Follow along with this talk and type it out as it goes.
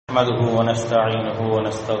نحمده ونستعينه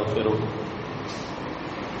ونستغفره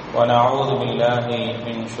ونعوذ بالله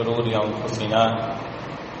من شرور أنفسنا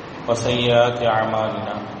وسيئات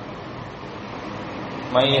أعمالنا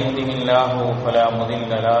من يهده الله فلا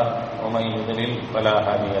مضل له ومن يضلل فلا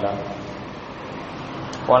هادي له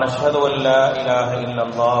ونشهد أن لا إله إلا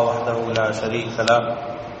الله وحده لا شريك له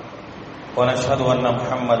ونشهد أن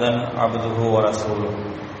محمدا عبده ورسوله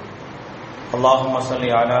اللهم صل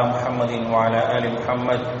على محمد وعلى آل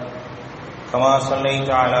محمد كما صليت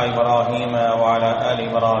على إبراهيم وعلى آل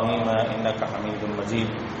إبراهيم إنك حميد مجيد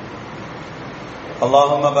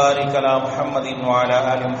اللهم بارك على محمد وعلى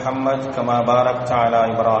آل محمد كما باركت على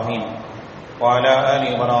إبراهيم وعلى آل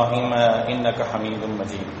إبراهيم إنك حميد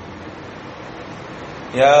مجيد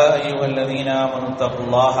يا أيها الذين آمنوا اتقوا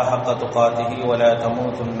الله حق تقاته ولا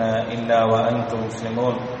تموتن إلا وأنتم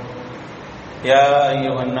مسلمون يا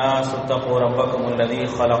أيها الناس اتقوا ربكم الذي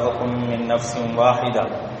خلقكم من نفس واحدة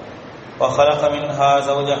وخلق منها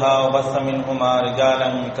زوجها وبث منهما رجالا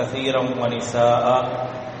كثيرا ونساء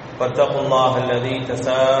واتقوا الله الذي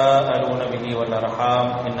تساءلون به والأرحام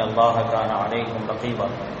إن الله كان عليكم رقيبا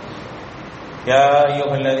يا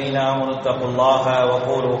أيها الذين آمنوا اتقوا الله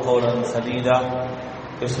وقولوا قولا سديدا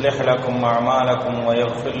يصلح لكم أعمالكم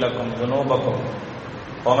ويغفر لكم ذنوبكم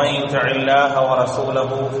ومن يطع الله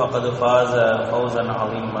ورسوله فقد فاز فوزا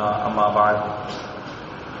عظيما أما بعد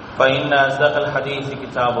فإن أصدق الحديث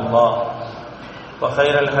كتاب الله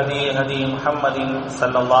وخير الهدي هدي محمد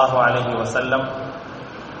صلى الله عليه وسلم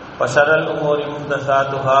وشر الأمور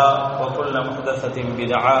محدثاتها وكل محدثة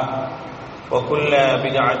بدعة وكل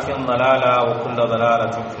بدعة ضلالة وكل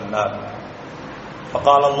ضلالة في النار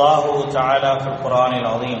فقال الله تعالى في القرآن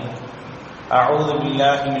العظيم أعوذ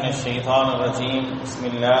بالله من الشيطان الرجيم بسم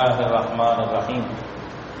الله الرحمن الرحيم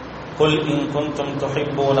قل إن كنتم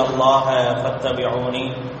تحبون الله فاتبعوني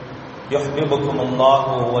يحببكم الله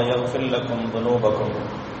ويغفر لكم ذنوبكم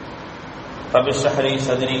رب اشرح لي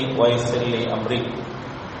صدري ويسر لي أمري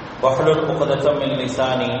واحلل عقدة من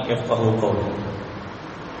لساني يفقهوا قولي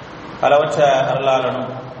அளவற்ற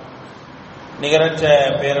அருளாளனும் நிகரற்ற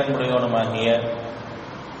பேரன்புடையவனுமாகிய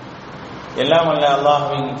எல்லாம் அல்ல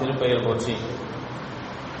அல்லாஹ்வின் திருப்பெயர் போற்றி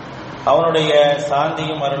அவனுடைய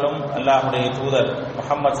சாந்தியும் அருளும் அல்லாஹுடைய தூதர்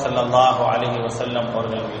முஹம்மது ஸல்லல்லாஹு அலைஹி வஸல்லம்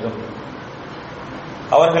அவர்கள் மீதும்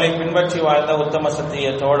அவர்களை பின்பற்றி வாழ்ந்த உத்தம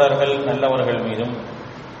சத்திய தோழர்கள் நல்லவர்கள் மீதும்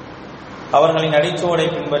அவர்களின் அடிச்சுவடை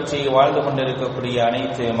பின்பற்றி வாழ்ந்து கொண்டிருக்கக்கூடிய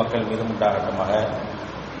அனைத்து மக்கள் மீதும் உண்டாகட்டுமாக.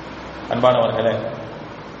 அன்பானவர்களே,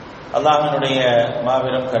 அல்லாஹ்வினுடைய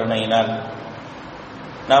மாபெரும் கருணையினால்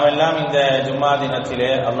நாம் எல்லாம் இந்த ஜும்மா தினத்திலே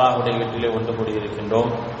அல்லாஹுடைய வீட்டிலே ஒன்று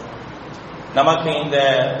கூடியிருக்கின்றோம். நமக்கு இந்த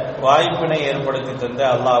வாய்ப்பினை ஏற்படுத்தி தந்த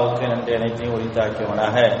அல்லாஹ்வுக்கு நன்றி அனைத்தையும்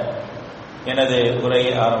உரித்தாக்கியவனாக எனது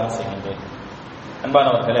உரையை ஆரம்பம் செய்கின்றேன்.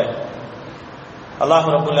 அன்பானவர்களே, அல்லாஹ்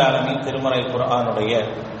ரப்புல் ஆலமீன் திருமறை குர்ஆனுடைய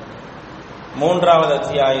 3வது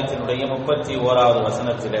அத்தியாயத்தினுடைய 31வது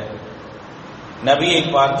வசனத்திலே நபியை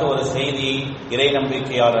பார்த்து ஒரு செய்தியை இறை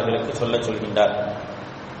நம்பிக்கையாளர்களுக்கு சொல்கின்றார்.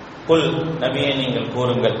 குல், நபியை நீங்கள்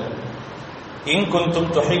கூறுங்கள், இன் குன்தும்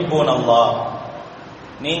துஹிப்பூன அல்லாஹ்,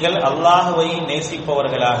 நீங்கள் அல்லாஹ்வை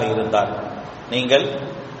நேசிப்பவர்களாக இருந்தால், நீங்கள்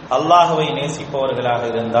அல்லாஹ்வை நேசிப்பவர்களாக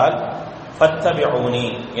இருந்தால் ஃபத்தபிஊனி,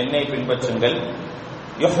 என்னை பின்பற்றுங்கள்,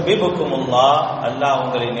 யுஹ்பிபுக்குமுல்லாஹ், அல்லாஹ்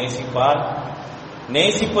உங்களை நேசிப்பார்,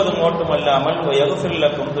 நேசிப்பது மட்டுமல்லாமல் வயக்ஃபிர்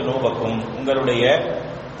லக்கும் துனூபக்கும், உங்களுடைய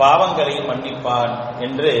பாவங்களையும் மன்னிப்பான்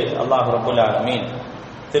என்று அல்லாஹ் ரப்புல் ஆலமீன்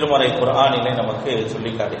திருமறை குர்ஆனிலே நமக்கு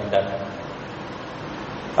சொல்லி காட்டுகின்றார்.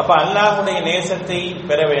 அப்ப அல்லாஹ்வுடைய நேசத்தை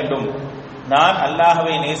பெற வேண்டும், நான்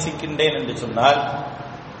அல்லாஹ்வை நேசிக்கின்றேன் என்று சொன்னால்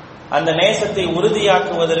அந்த நேசத்தை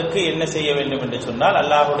உறுதியாக்குவதற்கு என்ன செய்ய வேண்டும் என்று சொன்னால்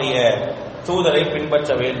அல்லாஹ்வுடைய தூதரை பின்பற்ற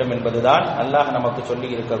வேண்டும் என்பதுதான் அல்லாஹ் நமக்கு சொல்லி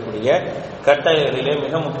இருக்கக்கூடிய கட்டளைகளிலே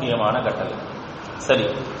மிக முக்கியமான கட்டளை. சரி,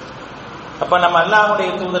 அப்ப நம்ம அல்லாஹ்வுடைய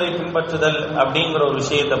தூதரை பின்பற்றுதல் அப்படிங்கிற ஒரு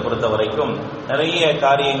விஷயத்தை பொறுத்த வரைக்கும் நிறைய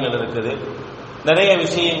காரியங்கள் இருக்குது. நிறைய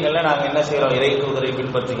விஷயங்கள்ல நாங்க என்ன செய்யறோம், இறை தூதரை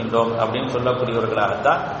பின்பற்றுகின்றோம் அப்படின்னு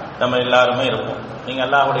சொல்லக்கூடியவர்களாகத்தான் நம்ம எல்லாருமே இருப்போம். நீங்க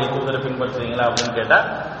அல்லாஹ்வுடைய தூதரை பின்பற்றுறீங்களா அப்படின்னு கேட்டா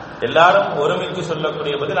எல்லாரும் ஒருமித்து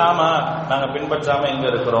சொல்லக்கூடிய பதில் ஆமா, நாங்க பின்பற்றாம எங்க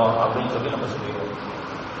இருக்கிறோம் அப்படின்னு சொல்லி நம்ம சொல்லிடுவோம்.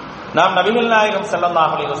 நாம் நபிகள் நாயகம்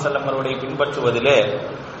ஸல்லல்லாஹு அலைஹி வஸல்லம் அவர்களை பின்பற்றுவதிலே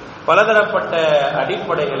பலதரப்பட்ட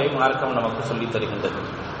அடிப்படைகளை மார்க்கம் நமக்கு சொல்லித் தருகின்றது.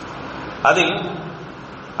 அதில்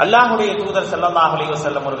அல்லாஹ்வுடைய தூதர் ஸல்லல்லாஹு அலைஹி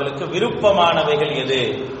வஸல்லம் அவர்களுக்கு விருப்பமானவைகள் எது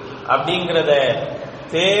அப்படிங்கிறத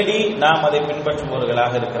தேடி நாம் அதை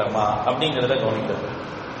பின்பற்றுபவர்களாக இருக்கிறோமா அப்படிங்கிறத கவனிக்கிறது.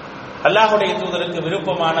 அல்லாஹ்வுடைய தூதருக்கு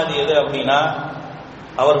விருப்பமானது எது அப்படின்னா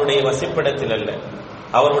அவருடைய வசிப்பிடத்தில் அல்ல,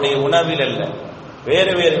 அவருடைய உணவில் அல்ல,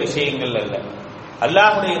 வேறு வேறு விஷயங்கள் அல்ல.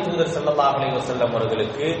 அல்லாஹ்வுடைய தூதர் ஸல்லல்லாஹு அலைஹி வஸல்லம்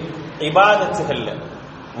அவர்களுக்கு இபாதத்துகள்ல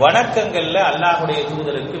வணக்கங்கள்ல அல்லாஹ்வுடைய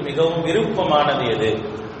தூதருக்கு மிகவும் விருப்பமானது எது?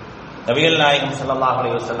 நபிகள் நாயகம் ஸல்லல்லாஹு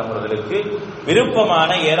அலைஹி வஸல்லம் அவர்களுக்கு விருப்பமான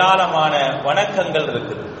ஏராளமான வணக்கங்கள்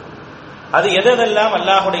இருக்குது. அது எதெல்லாம்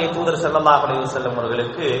அல்லாஹ்வுடைய தூதர் ஸல்லல்லாஹு அலைஹி வஸல்லம்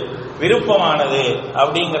அவர்களுக்கு விருப்பமானது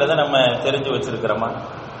அப்படிங்கிறத நம்ம தெரிஞ்சு வச்சிருக்கிறோமா?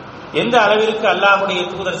 எந்த அளவிற்கு அல்லாஹ்வுடைய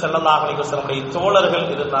தூதர் ஸல்லல்லாஹு அலைஹி வஸல்லம் தோழர்கள்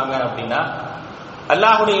இருந்தாங்க அப்படின்னா,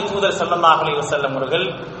 அல்லாஹ்வுடைய தூதர் ஸல்லல்லாஹு அலைஹி வஸல்லம் அவர்கள்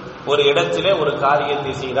ஒரு இடத்திலே ஒரு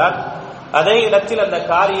காரியத்தை செய்தால் அதே இடத்தில் அந்த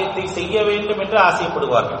காரியத்தை செய்ய வேண்டும் என்று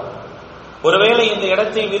ஆசைப்படுவார்கள். ஒருவேளை இந்த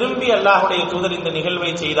இடத்தை விரும்பி அல்லாஹ்வுடைய தூதர் இந்த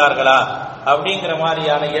நிகழ்வை செய்தார்களா அப்படிங்கிற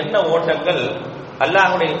மாதிரியான எண்ண ஓட்டங்கள்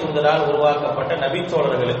அல்லாஹ்வுடைய தூதரால் உருவாக்கப்பட்ட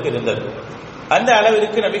நபித்தோழர்களுக்கு இருந்தது. அந்த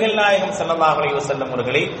அளவிற்கு நபிகள் நாயகம் ஸல்லல்லாஹு அலைஹி வஸல்லம்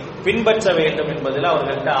அவர்களை பின்பற்ற வேண்டும் என்பதில்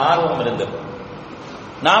அவர்கள்ட்ட ஆர்வம் இருந்தது.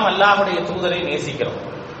 நாம் அல்லாஹ்வுடைய தூதரை நேசிக்கிறோம்.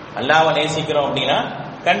 அல்லாஹ்வை நேசிக்கிறோம் அப்படின்னா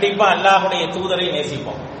கண்டிப்பா அல்லாஹ்வுடைய தூதரை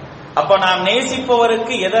நேசிப்போம். அப்ப நாம்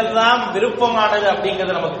நேசிப்பவருக்கு எதெல்லாம் விருப்பமானது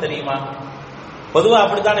அப்படிங்கிறது நமக்கு தெரியுமா? பொதுவா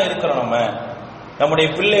அப்படித்தானே இருக்கிறோம். நம்முடைய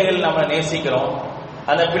பிள்ளைகள் நம்ம நேசிக்கிறோம்.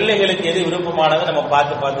 அந்த பிள்ளைகளுக்கு எது விருப்பமானது நம்ம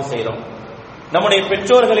பார்த்து பார்த்து செய்யறோம். நம்முடைய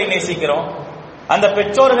பெற்றோர்களை நேசிக்கிறோம். அந்த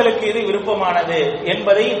பெற்றோர்களுக்கு எது விருப்பமானது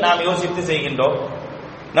என்பதை நாம் யோசித்து செய்கின்றோம்.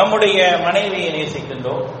 நம்முடைய மனைவியை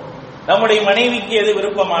நேசிக்கின்றோம். நம்முடைய மனைவிக்கு எது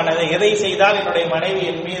விருப்பமானது, எதை செய்தால் என்னுடைய மனைவி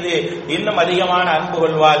என் மீது இன்னும் அதிகமான அன்பு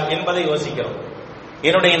கொள்வாள் என்பதை யோசிக்கிறோம்.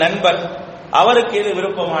 என்னுடைய நண்பர், அவருக்கு எது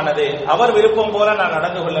விருப்பமானது, அவர் விருப்பம் போல நான்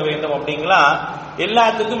நடந்து கொள்ள வேண்டும் அப்படிங்களா,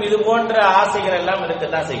 எல்லாத்துக்கும் இது போன்ற ஆசைகள் எல்லாம்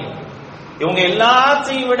இருக்கத்தான் செய்யும். இவங்க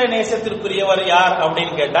எல்லாத்தையும் விட நேசத்திற்குரியவர் யார்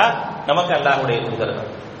அப்படின்னு கேட்டா நமக்கு அல்லாஹ்வுடைய தூதர்.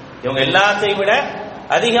 இவங்க எல்லாத்தையும் விட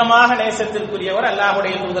அதிகமாக நேசத்திற்குரியவர்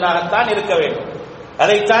அல்லாஹ்வுடைய தூதராகத்தான் இருக்க வேண்டும்.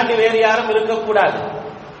 அதை தாண்டி வேறு யாரும் இருக்கக்கூடாது.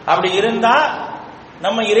 அப்படி இருந்தா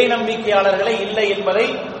நம்ம இறை நம்பிக்கையாளர்களை இல்லை என்பதை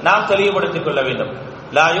நாம் தெளிவுபடுத்திக் கொள்ள வேண்டும்.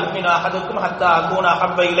 லா யுமினு அஹதுக்கும் ஹத்தா அகூன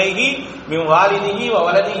அஹப்ப இலைஹி மின் வாலிதிஹி வ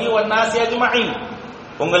வலதிஹி வன்னாஸி அஜ்மஈன்.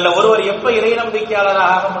 உங்கள ஒருவர் எப்ப இறை நம்பிக்கையாளராக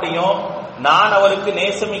ஆக முடியும்? நான் அவருக்கு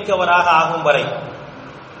நேசமிக்கவராக ஆகும் வரை.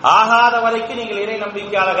 ஆகாத வரைக்கும் நீங்கள் இறை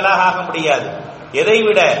நம்பிக்கையாளர்களாக ஆக முடியாது. எதை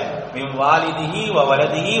விட? மின் வாலிதிஹி வ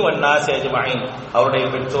வலதிஹி வன்னாஸி அஜ்மஈன். அவருடைய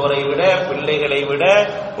பெற்றோரை விட, பிள்ளைகளை விட,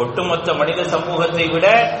 ஒட்டுமொத்த மனித சமூகத்தை விட,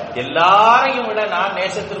 எல்லாரையும் விட நான்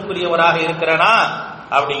நேசத்திற்குரியவராக இருக்கிறேனா?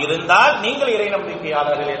 அப்படி இருந்தால் நீங்கள் இறை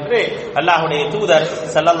நம்பிக்கையாளர்கள் என்று அல்லாஹ்வுடைய தூதர்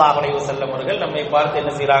ஸல்லல்லாஹு அலைஹி வஸல்லம் அவர்கள் நம்மை பார்த்து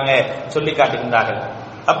என்ன செய்றாங்க? சொல்லி காட்டுகின்றார்கள்.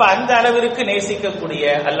 அப்ப அந்த அளவிற்கு நேசிக்கக்கூடிய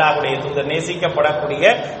அல்லாஹ்வுடைய தூதர், நேசிக்கப்படக்கூடிய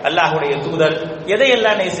அல்லாஹ்வுடைய தூதர்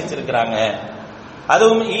எதையெல்லாம் நேசிச்சிருக்கிறாங்க?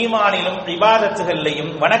 அதுவும் ஈமானிலும்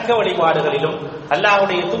இபாதத்துகளிலும் வணக்க வழிபாடுகளிலும்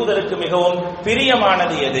அல்லாஹ்வுடைய தூதருக்கு மிகவும்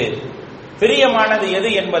பிரியமானது எது, பிரியமானது எது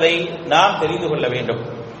என்பதை நாம் தெரிந்து கொள்ள வேண்டும்.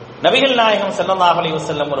 நபிகள் நாயகம் ஸல்லல்லாஹு அலைஹி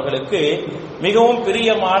வஸல்லம் அவர்களுக்கு மிகவும்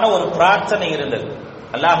பிரியமான ஒரு பிரார்த்தனை இருந்தது.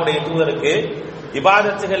 அல்லாஹ்வுடைய தூதருக்கு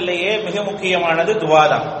இபாதத்துகளிலேயே மிக முக்கியமானது துஆ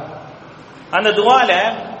தான். அந்த துஆல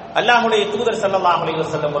அல்லாஹ்வுடைய தூதர் ஸல்லல்லாஹு அலைஹி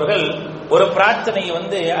வஸல்லம் அவர்கள் ஒரு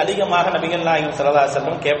பிரார்த்தனையை அதிகமாக நபிகள் நாயகம் ஸல்லல்லாஹு அலைஹி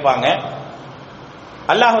வஸல்லம் கேட்பாங்க.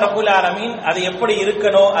 அல்லாஹ் ரப்பல் ஆலமீன் அது எப்படி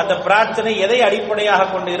இருக்கணும், அந்த பிரார்த்தனை எதை அடிப்படையாக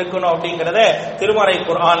கொண்டு இருக்கணும் அப்படிங்கறத திருமறை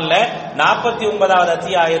குர்ஆன்ல 49வது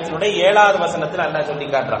அத்தியாயத்தினுடைய 7வது வசனத்தில் அல்லாஹ் சொல்லி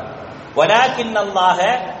காட்டுறான். வலாக்கின்னல்லாஹ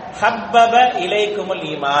ஹப்பப இலைக்குமுல்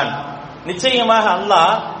ஈமான். நிச்சயமாக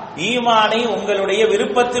அல்லாஹ் ஈமானை உங்களுடைய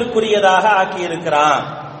விருப்பத்திற்குரியதாக ஆக்கி இருக்கிறான்.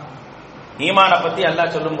 ஈமான பத்தி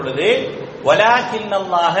அல்லாஹ் சொல்லும் பொழுது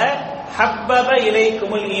வலாக்கின்னல்லாஹ ஹப்பப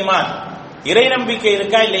இலைக்குமுல் ஈமான், இறை நம்பிக்கை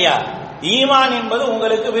இருக்கா இல்லையா, ஈமான் என்பது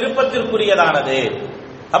உங்களுக்கு விருப்பத்திற்குரியதானது.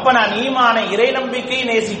 அப்ப நான் ஈமானை, இறை நம்பிக்கையை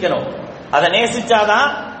நேசிக்கணும். அதை நேசிச்சாதான்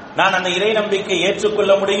நான் அந்த இறை நம்பிக்கை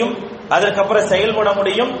ஏற்றுக்கொள்ள முடியும், அதற்கப்புறம் செயல்பட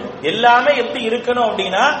முடியும். எல்லாமே எப்படி இருக்கணும்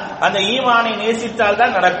அப்படின்னா அந்த ஈமானை நேசித்தால்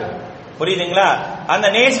தான் நடக்கும். புரியுதுங்களா? அந்த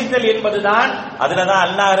நேசித்தல் என்பதுதான், அதுலதான்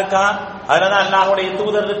அல்லாஹ் இருக்கான், அதுலதான் அல்லாஹ்வுடைய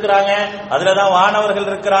தூதர் இருக்கிறாங்க, அதுலதான் வானவர்கள்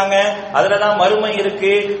இருக்கிறாங்க, அதுலதான் மறுமை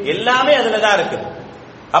இருக்கு, எல்லாமே அதுலதான் இருக்கு.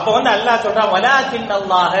 அப்ப அல்லாஹ் சொல்றான்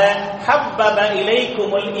வலாக்கின்னல்லாஹ ஹப்பப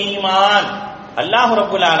இலைக்குமுல் ஈமான். அல்லாஹ்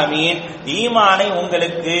ரப்பல் ஆலமீன் ஈமானை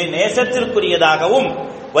உங்களுக்கு நேசத்திற்குரியதாகவும்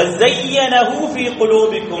வஸய்யனஹு ஃபீ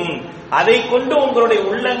குலூபிக்கும், அதை கொண்டு உங்களுடைய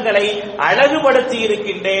உள்ளங்களை அழகுபடுத்தி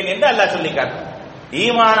இருக்கின்றேன் என்று அல்லாஹ் சொல்லி காட்டுறான்.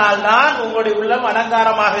 ஈமானால் தான் உங்களுடைய உள்ளம்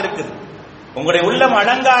அலங்காரமாக இருக்குது. உங்களுடைய உள்ளம்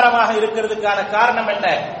அலங்காரமாக இருக்கிறதுக்கான காரணம் என்ன?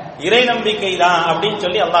 இறை நம்பிக்கை தான் அப்படின்னு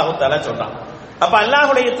சொல்லி அல்லாஹ் தஆலா சொல்றான். அப்ப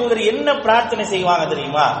அல்லாஹ்வுடைய தூதர் என்ன பிரார்த்தனை செய்வாங்க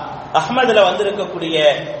தெரியுமா? அஹ்மதுல வந்திருக்கக்கூடிய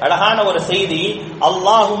அழகான ஒரு செய்தி,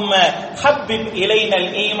 அல்லாஹும்ம ஹப்பிப் இலைனல்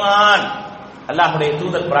ஈமான். அல்லாஹ்வுடைய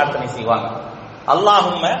தூதர் பிரார்த்தனை செய்வாங்க,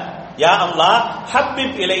 அல்லாஹும்ம யா அல்லாஹ்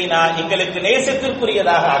ஹப்பிப் இலைனா, எங்களுக்கு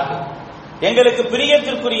நேசத்திற்குரியதாக ஆக்கு, எங்களுக்கு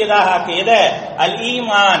பிரியத்திற்குரியதாக ஆக்கு. எத? அல்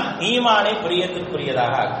ஈமான், ஈமானை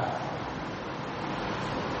பிரியத்திற்குரியதாக ஆக்கு.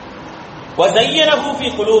 வஸய்யனஹு ஃபீ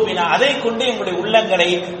குலூபினா, அதை கொண்டு எங்களுடைய உள்ளங்களை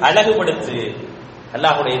அழகுபடுத்து.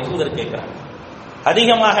 அல்லாஹ்வுடைய தூதர் கேட்கிறாங்க.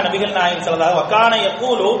 அதிகமாக நபிகள் நாயகம் ஸல்லல்லாஹு அலைஹி வஸல்லம் வகான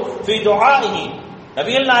யகூலு ஃபீ துஆஇஹி,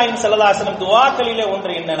 நபிகள் நாயகம் ஸல்லல்லாஹு அலைஹி வஸல்லம் துஆக்களிலே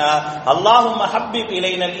ஒன்று என்னன்னா, அல்லாஹும்ம ஹப்பிப்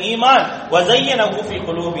இலைனல் ஈமான் வஸய்யனஹு ஃபீ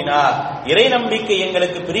குலூபினா, இறை நம்பிக்கை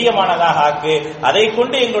எங்களுக்கு பிரியமானதாக ஆக்கு, அதை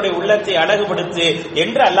கொண்டு எங்களுடைய உள்ளத்தை அழகுபடுத்து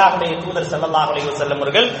என்று அல்லாஹ்வுடைய தூதர் ஸல்லல்லாஹு அலைஹி வஸல்லம்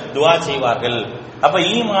அவர்கள் துஆ செய்வார்கள். அப்ப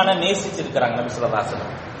ஈமான நேசிச்சிருக்கிறாங்க நபி ஸல்லல்லாஹு அலைஹி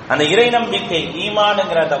வஸல்லம். அந்த இறை நம்பிக்கை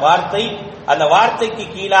ஈமான்ங்கிற அந்த வார்த்தை, அந்த வார்த்தைக்கு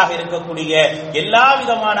கீழாக இருக்கக்கூடிய எல்லா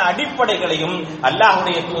விதமான அடிப்படைகளையும்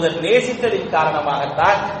அல்லாஹ்வுடைய தூதர் நேசித்ததின்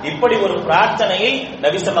காரணமாகத்தான் இப்படி ஒரு பிரார்த்தனையை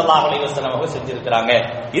நபி ஸல்லல்லாஹு அலைஹி வஸல்லம் அவர்கள் செஞ்சிருக்கிறாங்க.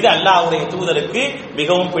 இது அல்லாஹ்வுடைய தூதருக்கு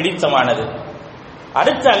மிகவும் பிடித்தமானது.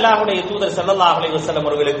 அடுத்து அல்லாஹ்வுடைய தூதர் ஸல்லல்லாஹு அலைஹி வஸல்லம்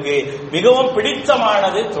அவர்களுக்கு மிகவும்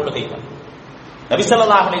பிடித்தமானது தொழுகை. நபி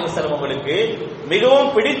ஸல்லல்லாஹு அலைஹி வஸல்லம் அவர்களுக்கு மிகவும்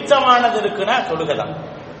பிடித்தமானது இருக்குன்னா தொழுகை தான்.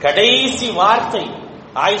 கடைசி வார்த்தை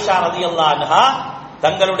ஆயிஷா ரலியல்லாஹு அன்ஹா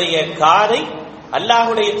தங்களுடைய காதை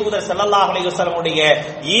அல்லாஹ்வுடைய தூதர் ஸல்லல்லாஹு அலைஹி வஸல்லம் உடைய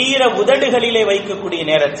ஈர உதடுகளிலே வைக்கக்கூடிய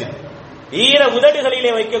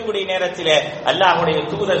நேரத்திலே அல்லாஹ்வுடைய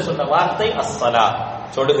தூதர் சொன்ன வார்த்தை அஸ்ஸலா,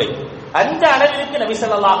 தொழுகை. அந்த அளவிற்கு நபி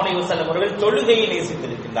ஸல்லல்லாஹு அலைஹி வஸல்லம் அவர்கள் தொழுகையை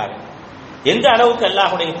நேசித்திருக்கிறார்கள். எந்த அளவுக்கு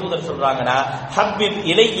அல்லாஹ்வுடைய தூதர் சொல்றாங்கன்னா, ஹப்பிப்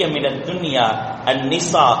இலைய மினத் துன்யா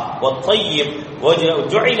அன்-நிஸா வத்-தய்யிப்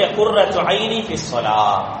வஜுஇல குர்ரத்து ஐனி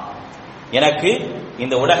ஃபிஸ்-ஸலாத், எனக்கு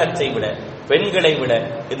இந்த உலகத்தை விட, பெண்களை விட,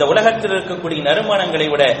 இந்த உலகத்தில் இருக்கக்கூடிய நறுமணங்களை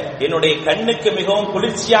விட என்னுடைய கண்ணுக்கு மிகவும்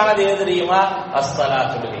குளிர்ச்சியானது எது தெரியுமா? அஸ்ஸலா,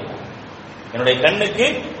 தொழுகை. என்னுடைய கண்ணுக்கு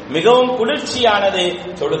மிகவும் குளிர்ச்சியானது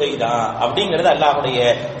தொழுகை தான் அப்படிங்கிறது அல்லாஹ்வுடைய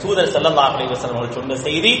தூதர் ஸல்லல்லாஹு அலைஹி வஸல்லம் சொன்ன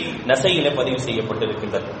செய்தி நஸையில பதிவு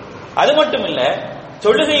செய்யப்பட்டிருக்கின்றது. அது மட்டும் இல்ல,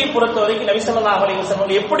 தொழுகையை பொறுத்தவரைக்கும் நபி ஸல்லல்லாஹு அலைஹி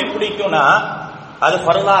வஸல்லம் எப்படி பிடிக்கும்னா, அது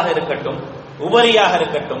ஃபர்லாக இருக்கட்டும், உபரியாக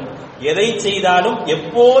இருக்கட்டும், எதை செய்தாலும்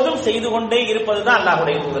எப்போதும் செய்து கொண்டே இருப்பதுதான்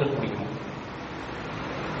அல்லாஹ்வுடைய தூதருக்கு பிடிக்கும்.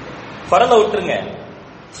 ஃபர்லை விட்டுருங்க,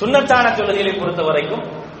 சுன்னத்தான தொழுகையை பொறுத்த வரைக்கும்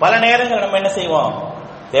பல நேரங்கள் நம்ம என்ன செய்வோம்,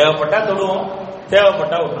 தேவைப்பட்டா தொழுவோம்,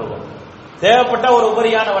 தேவைப்பட்டா விட்டுருவோம், தேவைப்பட்டா ஒரு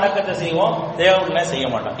உபரியான வணக்கத்தை செய்வோம், தேவைப்பட்டா செய்ய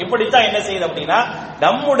மாட்டோம். இப்படித்தான் என்ன செய்யுது அப்படின்னா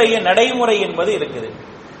நம்முடைய நடைமுறை என்பது இருக்குது.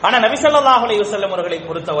 ஆனா நபி ஸல்லல்லாஹு அலைஹி வஸல்லம் அவர்களை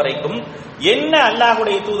பொறுத்த வரைக்கும் என்ன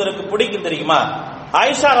அல்லாஹ்வுடைய தூதருக்கு பிடிக்கும் தெரியுமா?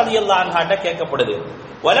 ஆயிஷா ரலியல்லாஹு அன்ஹா கேட்கப்படுது.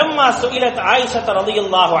 வலம்மா சுஇலத் ஆயிஷா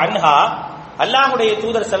ரலியல்லாஹு அன்ஹா, அல்லாஹ்வுடைய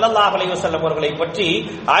தூதர் ஸல்லல்லாஹு அலைஹி வஸல்லம் அவர்களை பற்றி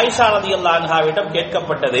ஆயிஷா ரலியல்லாஹு அன்ஹாவிடம்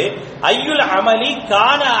கேட்கப்பட்டது, ஐயுல் அமலி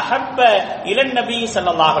கான அஹப்ப இலன் நபி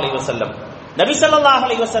ஸல்லல்லாஹு அலைஹி வஸல்லம், நபி ஸல்லல்லாஹு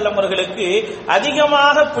அலைஹி வஸல்லம் அவர்களுக்கு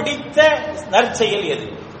அதிகமாக பிடித்த நற்செயல் எது?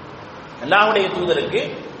 அல்லாஹ்வுடைய தூதருக்கு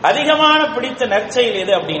அதிகமான பிடித்த நற்செயல்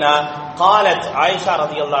எது அப்படின்னா, காலத் ஆயிஷா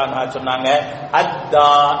ரலியல்லாஹு அன்ஹா சொன்னாங்க,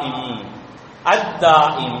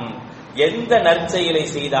 அத்தாயிம், எந்த நற்செயலை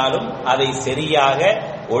செய்தாலும் அதை சரியாக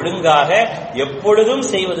ஒழுங்காக எப்பொழுதும்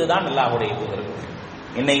செய்வதுதான் அல்லாஹ்வுடைய தூதருக்கு.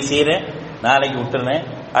 இன்னைக்கு செய்றேன், நாளைக்கு விட்டுருவேன்,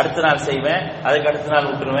 அடுத்த நாள் செய்வேன், அதுக்கு அடுத்த நாள்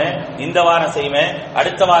விட்டுருவேன், இந்த வாரம் செய்வேன்,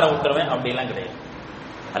 அடுத்த வாரம் விட்டுருவேன், அப்படிலாம் கிடையாது.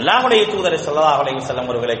 அல்லாஹ்வுடைய தூதர் ஸல்லல்லாஹு அலைஹி வஸல்லம்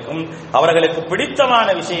அவர்களுக்கும் அவர்களுக்கு பிடித்தமான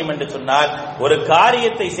விஷயம் என்று சொன்னால், ஒரு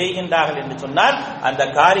காரியத்தை செய்கின்றார்கள் என்று சொன்னால் அந்த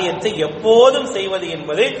காரியத்தை எப்போதும் செய்வது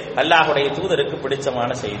என்பது அல்லாஹ்வுடைய தூதருக்கு பிடித்தமான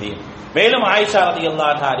செய்தி. மேலும் ஆயிஷா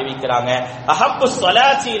ரலியல்லாஹு அன்ஹா அறிவிக்கிறாங்க, அஹப்பு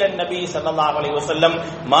ஸலாத்தி இலன் நபி ஸல்லல்லாஹு அலைஹி வஸல்லம்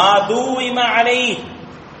மா தூவிம அலைஹி,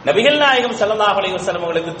 நபிகள் நாயகம் ஸல்லல்லாஹு அலைஹி வஸல்லம்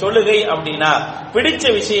அவர்களுக்கு தொழுகை அப்படின்னா பிடிச்ச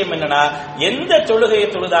விஷயம் என்னன்னா, எந்த தொழுகையை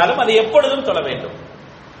தொழுதாலும் அதை எப்பொழுதும் தொழ வேண்டும்,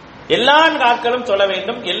 எல்லா நாட்களும் தொழ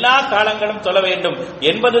வேண்டும், எல்லா காலங்களும் தொழ வேண்டும்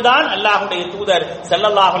என்பதுதான் அல்லாஹ்வுடைய தூதர்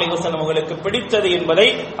ஸல்லல்லாஹு அலைஹி வஸல்லம் அவர்களுக்கு பிடித்தது என்பதை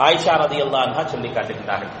ஆயிஷா ரலியல்லாஹு அன்ஹா சொல்லி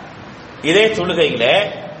காட்டுகிறார்கள். இதே தொழுகையில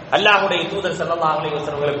அல்லாஹ்வுடைய தூதர் ஸல்லல்லாஹு அலைஹி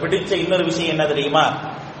வஸல்லம் அவர்களுக்கு பிடிச்ச இன்னொரு விஷயம் என்ன தெரியுமா?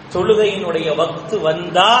 தொழுகையினுடைய வக்து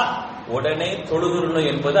வந்தா உடனே தொழுகணும்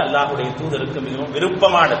என்பது அல்லாஹ்வுடைய தூதருக்கு மிகவும்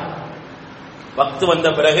விருப்பமானது. வக்து வந்த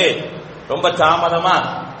பிறகு ரொம்ப தாமதமா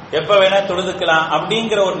எப்ப வேணா தொழுதுக்கலாம்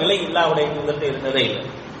அப்படிங்கிற ஒரு நிலை அல்லாஹ்வுடைய தூதருக்கு இருந்ததே இல்லை.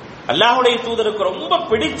 அல்லாஹ்வுடைய தூதருக்கு ரொம்ப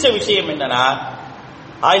பிடிச்ச விஷயம் என்னன்னா,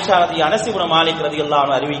 ஆயிஷா அனஸ் இப்னு மாலிக் ரலியல்லாஹு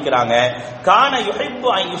அன்ஹு அறிவிக்கிறாங்க, கான யுஹிப்பு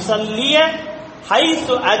அன் யுஸல்லிய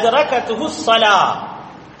ஹைஸு அஜரகத்துஹு ஸலா,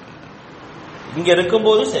 இங்க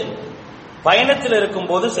இருக்கும்போது சரி, பயணத்தில்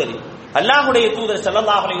இருக்கும்போது சரி, அல்லாஹ்வுடைய தூதர்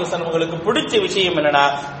ஸல்லல்லாஹு அலைஹி வஸல்லம் அவர்களுக்கு பிடிச்ச விஷயம் என்னன்னா,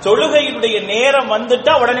 தொழுகையுடைய நேரம்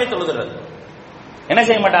வந்துட்டா உடனே தொழுகிறது. என்ன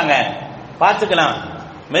செய்ய மாட்டாங்க, பார்த்துக்கலாம்,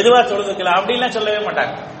 மெதுவா தொழுதுக்கலாம் அப்படின்லாம் சொல்லவே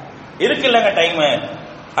மாட்டாங்க. இருக்குல்லங்க டைம்,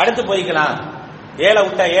 அடுத்து போய்க்கலாம், 7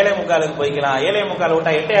 விட்டா 7:45 போய்க்கலாம், 7:45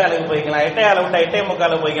 விட்டா 8:15 போய்க்கலாம், 8:15 விட்டா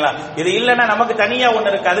 8:45 போய்க்கலாம், இது இல்லைன்னா நமக்கு தனியா ஒண்ணு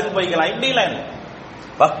இருக்கு அதுக்கு போய்க்கலாம், இப்படி இல்ல.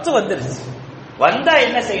 வக்து வந்துருச்சு, வந்தா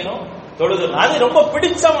என்ன செய்யணும், தொழுகணும். அது ரொம்ப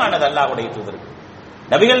பிடிச்சமானது அல்லாஹ்வுடைய தூதருக்கு.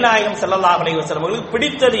 நபிகள் நாயகம் ஸல்லல்லாஹு அலைஹி வஸல்லம் அவர்களுக்கு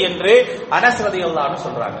பிடித்தது என்று அனஸ் ரலியல்லாஹு அன்ஹு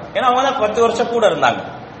சொல்றாங்க. ஏன்னா அவங்க தான் 10 வருஷம் கூட இருந்தாங்க.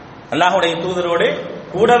 அல்லாஹ்வுடைய தூதரோடு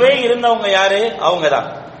கூடவே இருந்தவங்க யாரு? அவங்க தான்.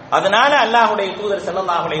 அதனால அல்லாஹ்வுடைய தூதர்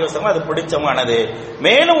ஸல்லல்லாஹு அலைஹி வஸல்லம் அது பிடிச்சமானது.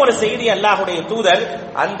 மேலும் ஒரு செய்தி அல்லாஹ்வுடைய தூதர்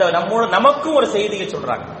அந்த நமக்கும் ஒரு செய்தியை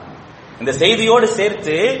சொல்றாங்க. இந்த செய்தியோடு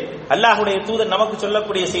சேர்த்து அல்லாஹ்வுடைய தூதர் நமக்கு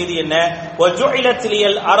சொல்லக்கூடிய செய்தி என்ன? வஜுஇலத்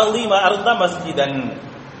லியல் அர்தி வஅர்த மஸ்ஜிதன்,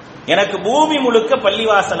 எனக்கு பூமி முழுக்க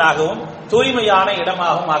பள்ளிவாசலாகவும் தூய்மையான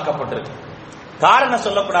இடமாகவும் ஆக்கப்பட்டிருக்கு. காரணம்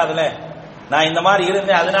சொல்லக்கூடாதுல, நான் இந்த மாதிரி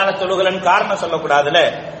இருந்தேன் அதனால தொழுகலன்னு காரணம் சொல்லக்கூடாதுல.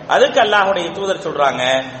 அதுக்கு அல்லாஹ்வுடைய தூதர் சொல்றாங்க,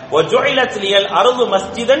 வஜுஇலத் லியல் அர்து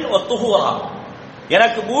மஸ்ஜிதன் வதுஹூரா,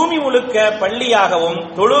 எனக்கு பூமி முழுக்க பள்ளியாகவும்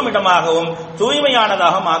தொழுமிடமாகவும்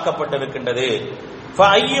தூய்மையானதாகவும் ஆக்கப்பட்டிருக்கின்றது.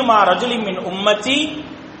 ஃபஅய்யுமா ரஜுலின் மின் உம்மத்தி,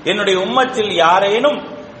 என்னுடைய உம்மத்தில் யாரேனும்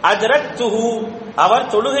அத்ரக்துஹு, அவர்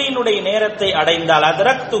தொழுகையினுடைய நேரத்தை அடைந்தால்,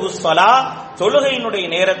 அத்ரக்துஹு ஸலா, தொழுகையினுடைய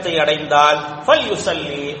நேரத்தை அடைந்தால்,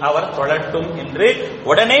 ஃபல்யுஸல்லி, அவர் தொழட்டும் என்று,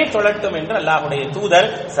 உடனே தொழட்டும் என்று அல்லாஹ்வுடைய தூதர்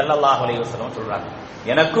ஸல்லல்லாஹு அலைஹி வஸல்லம் சொல்றாங்க.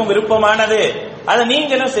 எனக்கும் விருப்பமானது அதை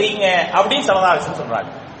நீங்களும் செய்யுங்க அப்படின்னு ஸல்லல்லாஹு அலைஹி வஸல்லம்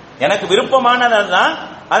சொல்றாங்க. எனக்கு விருப்பமானது அதுதான்,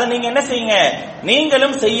 அதை நீங்க என்ன செய்யுங்க,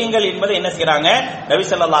 நீங்களும் செய்யுங்கள் என்பதை என்ன செய்யறாங்க, நபி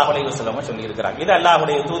ஸல்லல்லாஹு அலைஹி வஸல்லம் சொல்லி இருக்கிறாங்க. இது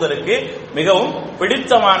அல்லாஹ்வுடைய தூதருக்கு மிகவும்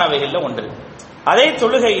பிடித்தமானவைகள்ல ஒன்று. அதே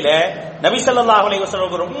தொழுகையில நபி ஸல்லல்லாஹு அலைஹி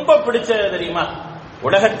வஸல்லம் ரொம்ப பிடிச்சது தெரியுமா?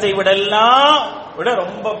 உலகத்தை விட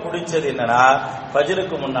ரொம்ப பிடிச்சது என்னன்னா,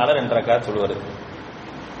 ஃபஜ்ருக்கு முன்னால 2 ரக்காத் தொழுவது.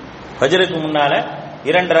 ஃபஜ்ருக்கு முன்னால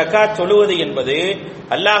 2 ரக்காத் தொழுவது என்பது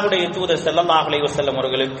அல்லாஹ்வுடைய தூதர் ஸல்லல்லாஹு அலைஹி வஸல்லம்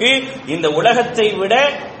அவர்களுக்கு இந்த உலகத்தை விட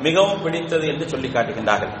மிகவும் பிடித்தது என்று சொல்லி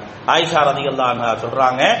காட்டுகின்றார்கள். ஆயிஷா ரலியல்லாஹு அன்ஹா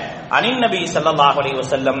சொல்றாங்க, அனின் நபி ஸல்லல்லாஹு அலைஹி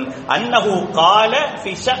வஸல்லம் அன்னஹு قال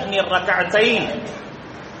في شأن الركعتين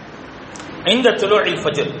இந்த துலூஇல்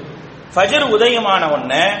ஃபஜ்ர், ஃபஜ்ர் உதயமான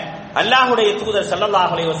உடனே அல்லாஹ்வுடைய தூதர்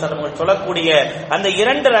ஸல்லல்லாஹு அலைஹி வஸல்லம் சொல்லக்கூடிய அந்த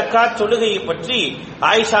 2 ரக்காத் தொழுகையை பற்றி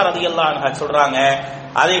ஆயிஷா ரலியல்லாஹு அன்ஹா சொல்றாங்க,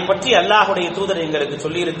 அதை பற்றி அல்லாஹ்வுடைய தூதர் எங்களுக்கு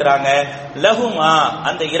சொல்லி இருக்கிறாங்க, லஹுமா,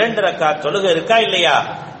 அந்த 2 ரக்காத் தொழுகை இருக்கா இல்லையா,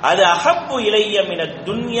 அது அஹப்பு இலைய மினத்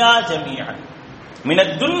துன்யா ஜமீஅன்,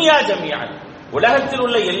 மினத் துன்யா ஜமீஅன், உலகத்தில்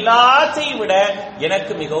உள்ள எல்லாத்தையும் விட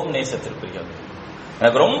எனக்கு மிகவும் நேசத்திற்குரியது.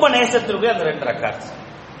 எனக்கு ரொம்ப நேசத்திற்குரிய அந்த 2 ரக்காத்.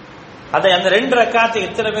 அதை அந்த 2 ரக்காத்தை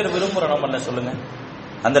எத்தனை பேர் விரும்புறோம் பண்ண சொல்லுங்க.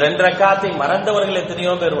 அந்த 2 ரக்காத்தை மறந்தவர்கள்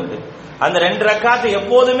எத்தனையோ பேர் உண்டு. அந்த 2 ரக்காத்தை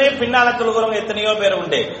எப்போதுமே பின்னால தொழுகிறவங்க எத்தனையோ பேர்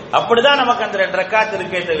உண்டு. அப்படிதான் நமக்கு அந்த 2 ரக்காத்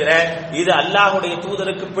இருக்கே தவிர இது அல்லாஹ்வுடைய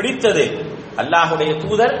தூதருக்கு பிடித்தது. அல்லாஹ்வுடைய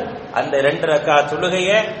தூதர் அந்த 2 ரக்காத்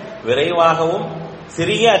தொழுகையை விரைவாகவும்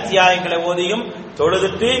சிறிய அத்தியாயங்களை ஓதியும்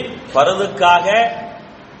தொழுதுட்டு பரதுக்காக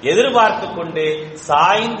எதிர்பார்த்து கொண்டு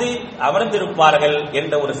சாய்ந்து அமர்ந்திருப்பார்கள்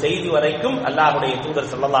என்ற ஒரு செய்தி வரைக்கும் அல்லாஹ்வுடைய தூதர்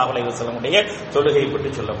ஸல்லல்லாஹு அலைஹி வஸல்லமுடைய தொழுகை பற்றி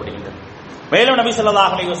சொல்லப்படுகின்றது. மேலும் நபி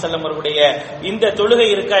ஸல்லல்லாஹு அலைஹி வஸல்லம் அவர்களுடைய இந்த தொழுகை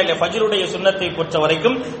இருக்கா இல்ல, ஃபஜ்ருடைய சுன்னத்தை பொறுத்த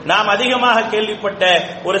வரைக்கும் நாம் அதிகமாக கேள்விப்பட்ட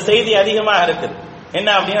ஒரு செய்தி அதிகமாக இருக்குது. என்ன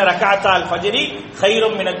அப்படின்னா, ரக்காத்தால் ஃபஜ்ரி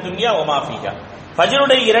கைரும் மினத் துன்யா வ மா ஃபீஹா,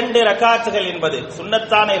 ஃபஜ்ருடைய 2 ரக்காத்துகள் என்பது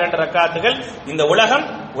சுன்னத்தான 2 ரக்காத்துகள் இந்த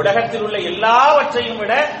உலகத்தில் உள்ள எல்லாவற்றையும்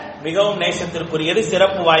விட மிகவும் நேசத்திற்குரியது,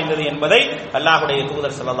 சிறப்பு வாய்ந்தது என்பதை அல்லாஹ்வுடைய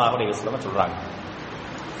தூதர் ஸல்லல்லாஹு அலைஹி வஸல்லம் சொல்றாங்க.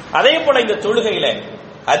 அதே போல இந்த தொழுகையில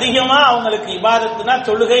அதிகமா அவங்களுக்கு இபாதத்துனா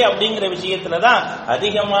தொழுகை அப்படிங்கிற விஷயத்துல தான்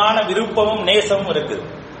அதிகமான விருப்பமும் நேசமும் இருக்குது.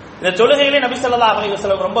 இந்த தொழுகையில நபி ஸல்லல்லாஹு அலைஹி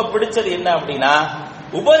வஸல்லம் ரொம்ப பிடிச்சது என்ன அப்படின்னா,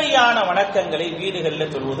 உபரியான வணக்கங்களை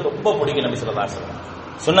வீடுகளில் சொல்வது ரொம்ப பிடிக்கும் நபி ஸல்லல்லாஹு அலைஹி வஸல்லம்.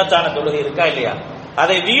 சுன்னத்தான தொழுகை இருக்கா இல்லையா,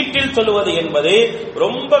 அதை வீட்டில் சொல்லுவது என்பது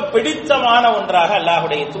ரொம்ப பிடித்தமான ஒன்றாக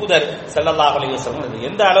அல்லாஹ்வுடைய தூதர் ஸல்லல்லாஹு அலைஹி வஸல்லம்.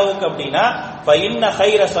 எந்த அளவுக்கு அப்படின்னா, ஃபஇன்ன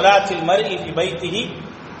கைர ஸலாத்தில் மர்இ ஃபி பைத்திஹி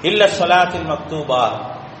இல்ல ஸலாத்தில் மக்தூபா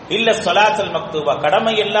இல்ல ஸலாத்துல் மக்தூபா,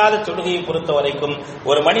 கடமை இல்லாத தொழுகையை பொறுத்த வரைக்கும்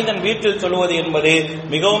ஒரு மனிதன் வீட்டில் சொல்வது என்பது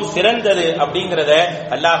மிகவும் சிறந்தது அப்படிங்கறத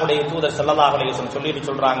அல்லாஹ்வுடைய தூதர் ஸல்லல்லாஹு அலைஹி வஸல்லம் சொல்லிட்டு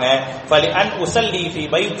சொல்றாங்க, ஃபலி அன் உஸல்லி ஃபி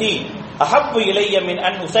பைத்தி அஹப்பு இலைய மின்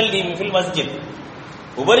அன் உஸல்லி ஃபில் மஸ்ஜித்,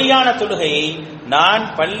 உபரியான தொழுகையை நான்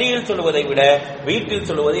பள்ளியில் சொல்வதை விட வீட்டில்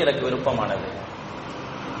சொல்வது எனக்கு விருப்பமானது.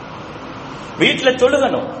 வீட்டில்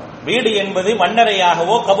தொழுகணும். வீடு என்பது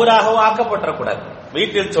மண்ணறையாகவோ கபராகவோ ஆக்கப்பட்டக்கூடாது.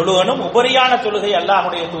 வீட்டில் தொழுகணும். உபரியான தொழுகை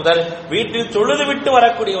அல்லாஹ்வுடைய தூதர் வீட்டில் தொழுது விட்டு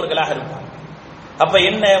வரக்கூடியவர்களாக இருப்பாங்க. அப்ப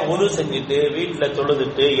என்ன, உது செஞ்சுட்டு வீட்டுல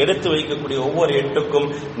தொழுதுட்டு எடுத்து வைக்கக்கூடிய ஒவ்வொரு எட்டுக்கும்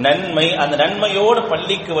நன்மை, அந்த நன்மையோடு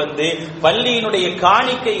பள்ளிக்கு வந்து பள்ளியினுடைய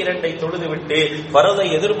காணிக்கை 2 தொழுது விட்டு பரதை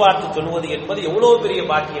எதிர்பார்த்து சொல்வது என்பது எவ்வளவு பெரிய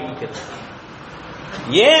பாக்கியம் இருக்கிறது.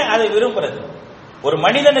 ஏன் அதை விரும்புறது? ஒரு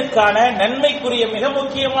மனிதனுக்கான நன்மைக்குரிய மிக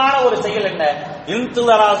முக்கியமான ஒரு செயல் என்ன,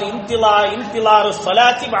 இன்திலாரு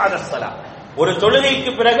ஸலாத்தி பஅத ஸலா, ஒரு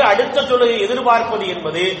தொழுகைக்கு பிறகு அடுத்த தொழுகை எதிர்பார்ப்பது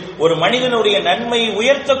என்பது ஒரு மனிதனுடைய நன்மையை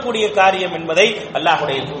உயர்த்தக்கூடிய காரியம் என்பதை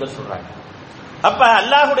அல்லாஹ்வுடைய தூதர் சொல்றாங்க. அப்ப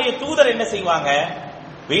அல்லாஹ்வுடைய தூதர் என்ன செய்வாங்க,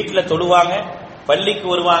 வீட்டுல தொழுவாங்க, பள்ளிக்கு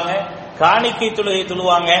வருவாங்க, காணிக்கை தொழுகை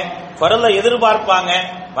தொழுவாங்க, ஃபர்லை எதிர்பார்ப்பாங்க,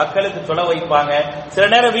 மக்களுக்கு தொழ வைப்பாங்க. சில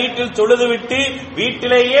நேரம் வீட்டில் தொழுது விட்டு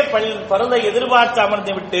வீட்டிலேயே ஃபர்லை எதிர்பார்த்து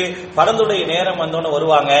அமர்ந்து விட்டு ஃபர்லுடைய நேரம் வந்தோன்னு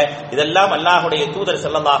வருவாங்க. இதெல்லாம் அல்லாஹ்வுடைய தூதர்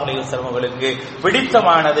ஸல்லல்லாஹு அலைஹி வஸல்லம் அவர்களுக்கு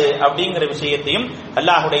பிடித்தமானது அப்படிங்கிற விஷயத்தையும்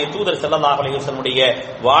அல்லாஹ்வுடைய தூதர் ஸல்லல்லாஹு அலைஹி வஸல்லமுடைய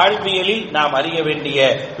வாழ்வியலில் நாம் அறிய வேண்டிய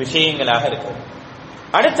விஷயங்களாக இருக்கு.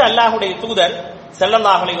 அடுத்து அல்லாஹ்வுடைய தூதர்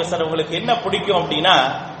ஸல்லல்லாஹு அலைஹி வஸல்லம் அவர்களுக்கு என்ன பிடிக்கும் அப்படின்னா,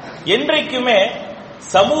 என்றைக்குமே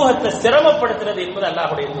சமூகத்தை சிரமப்படுத்துறது என்பது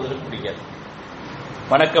அல்லாஹ்வுடைய தூதருக்கு பிடிக்காது.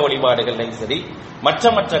 வணக்க வழிபாடுகள்லையும் சரி,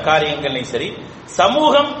 மற்ற காரியங்கள்லையும் சரி,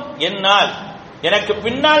 சமூகம் என்னால் எனக்கு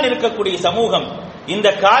பின்னால் இருக்கக்கூடிய சமூகம் இந்த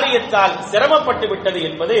காரியத்தால் சிரமப்பட்டு விட்டது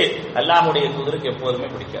என்பது அல்லாஹ்வுடைய தூதருக்கு எப்போதுமே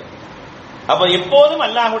பிடிக்காது. அப்ப எப்போதும்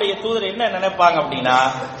அல்லாஹ்வுடைய தூதர் என்ன நினைப்பாங்க அப்படின்னா,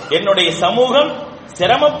 என்னுடைய சமூகம்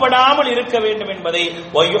சிரமப்படாமல் இருக்க வேண்டும் என்பதை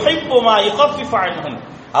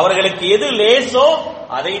அவர்களுக்கு எது லேசோ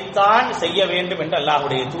அதைத்தான் செய்ய வேண்டும் என்று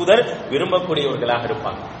அல்லாஹ்வுடைய தூதர் விரும்பக்கூடியவர்களாக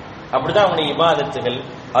இருப்பாங்க. அப்படிதான் அவங்களுடைய இபாதத்துகள்,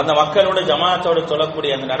 அந்த மக்களோட ஜமாத்தோடு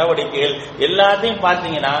சொல்லக்கூடிய அந்த நடவடிக்கைகள் எல்லாத்தையும்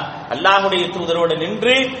பார்த்தீங்கன்னா அல்லாஹ்வுடைய தூதரோடு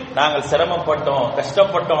நின்று நாங்கள் சிரமப்பட்டோம்,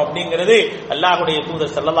 கஷ்டப்பட்டோம் அப்படிங்கிறது அல்லாஹ்வுடைய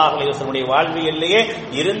தூதர் ஸல்லல்லாஹு அலைஹி வஸல்லம் வாழ்வியல்லையே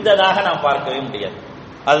இருந்ததாக நாம் பார்க்கவே முடியாது.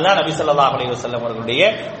 அதுதான் நபி ஸல்லல்லாஹு அலைஹி வஸல்லம் அவர்களுடைய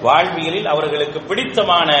வாழ்வியலில் அவர்களுக்கு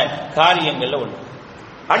பிடித்தமான காரியங்கள்ல ஒன்று.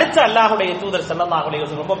 அடுத்து அல்லாஹ்வுடைய தூதர் ஸல்லல்லாஹு அலைஹி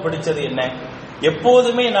வஸல்லம் ரொம்ப பிடிச்சது என்ன,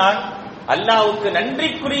 எப்போதுமே நான் அல்லாஹ்வுக்கு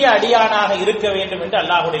நன்றிக்குரிய அடியானாக இருக்க வேண்டும் என்று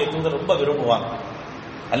அல்லாஹ்வுடைய தூதர் ரொம்ப விரும்புவாங்க.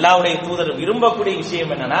 அல்லாஹ்வுடைய தூதர் விரும்பக்கூடிய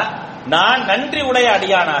விஷயம் என்னன்னா, நான் நன்றி உடைய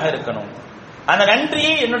அடியானாக இருக்கணும். அந்த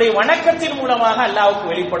நன்றியை என்னுடைய வணக்கத்தின் மூலமாக அல்லாஹ்வுக்கு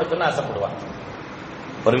வெளிப்படுத்தணும்னு ஆசைப்படுவாங்க.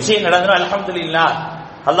 ஒரு விஷயம் நடந்தா அல்ஹம்துலில்லாஹ்,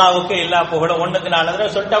 அல்லாஹ்வுக்கு எல்லா புகழும், ஒண்ணுக்கு 4 தடவை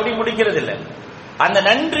சொல்லிட்டு அப்படி முடிக்கிறது இல்லை. அந்த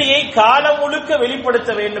நன்றியை காலம் முழுக்க வெளிப்படுத்த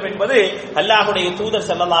வேண்டும் என்பது அல்லாஹ்வுடைய தூதர்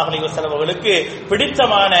ஸல்லல்லாஹு அலைஹி வஸல்லம் அவர்களுக்கு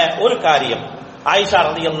பிடித்தமான ஒரு காரியம். ஆயிஷா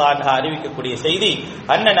ரலியல்லாஹு அன்ஹா அறிவிக்கக்கூடிய செய்தி,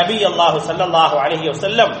 அன்ன நபி அல்லாஹு ஸல்லல்லாஹு அலைஹி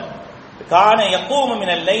வஸல்லம் கான யகூமு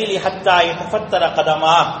மினல் லைலி ஹத்தா யதஃபத்தர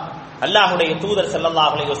கதமா. அல்லாஹ்வுடைய தூதர்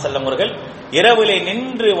ஸல்லல்லாஹு அலைஹி வஸல்லம் அவர்கள் இரவிலே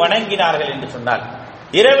நின்று வணங்கினார்கள் என்று சொன்னார்.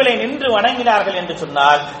 இரவிலே நின்று வணங்கினார்கள் என்று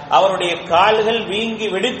சொன்னால் அவருடைய கால்கள் வீங்கி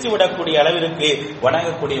வெடித்து விடக்கூடிய அளவிற்கு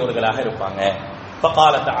வணங்கக்கூடியவர்களாக இருப்பாங்க.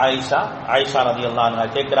 فقالت عائشة عائشة رضي الله عنها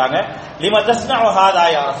கேக்குறாங்க, لما تصنع هذا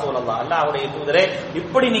يا رسول الله, அல்லாஹ்வுடைய தூதரே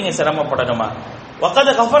இப்படி நீங்க சிரமப்படணுமா? وقد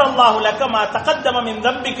غفر الله لك ما تقدم من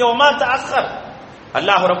ذنبك وما تأخر,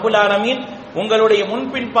 அல்லாஹ் ரப்பல் ஆலமீன் உங்களுடைய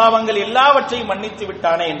முன்பின் பாவங்கள் எல்லாவற்றையும் மன்னித்து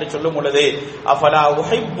விட்டானே என்று சொல்லும் பொழுது, அஃபலா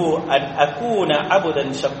உஹிப்பு அன் அகூன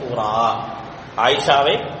அபுதன் ஷக்கூரா,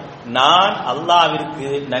 ஆயிஷாவே நான் அல்லாஹ்விற்கு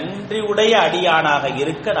நன்றியுடைய அடியானாக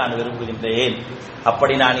இருக்க நான் விரும்புகின்றேன்,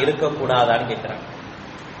 அப்படி நான் இருக்கக்கூடாதான்னு கேட்கிறேன்.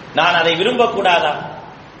 நான் அதை விரும்பக்கூடாதா?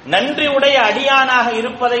 நன்றியுடைய அடியானாக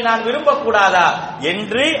இருப்பதை நான் விரும்பக்கூடாதா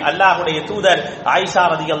என்று அல்லாஹ்வுடைய தூதர் ஆயிஷா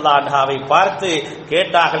ரலியல்லாஹு அன்ஹாவை பார்த்து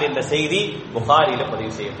கேட்டார்கள் என்ற செய்தி புகாரில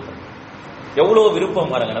பதிவு செய்யப்பட்டது. எவ்வளவு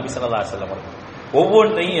விருப்பம் பாருங்க நபி ஸல்லல்லாஹு அலைஹி வஸல்லம்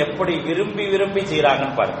ஒவ்வொன்றையும் எப்படி விரும்பி விரும்பி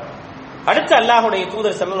செய்யறாங்கன்னு பாருங்க. அடுத்து அல்லாஹ்வுடைய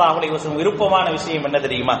தூதர் ஸல்லல்லாஹு அலைஹி வஸல்லம் விருப்பமான விஷயம் என்ன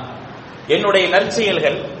தெரியுமா? என்னுடைய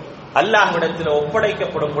நற்செயல்கள் அல்லாஹ்விடத்தில்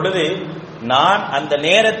ஒப்படைக்கப்படும் பொழுது நான் அந்த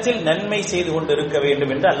நேரத்தில் நன்மை செய்து கொண்டு இருக்க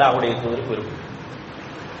வேண்டும் என்று அல்லாஹ்வுடைய தூதருக்கு விருப்பம்.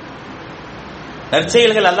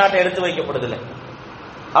 நற்செயல்கள் அல்லாஹ்ட்ட எடுத்து வைக்கப்படுதில்லை.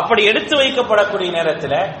 அப்படி எடுத்து வைக்கப்படக்கூடிய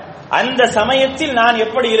நேரத்தில் அந்த சமயத்தில் நான்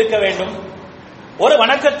எப்படி இருக்க வேண்டும், ஒரு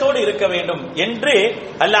வணக்கத்தோடு இருக்க வேண்டும் என்று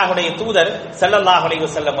அல்லாஹ்வுடைய தூதர் ஸல்லல்லாஹு அலைஹி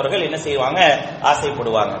வஸல்லம் அவர்கள் என்ன செய்வாங்க,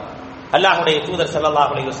 ஆசைப்படுவாங்க. அல்லாஹ்வுடைய தூதர்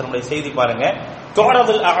ஸல்லல்லாஹு அலைஹி வஸல்லம் செய்தி பாருங்க,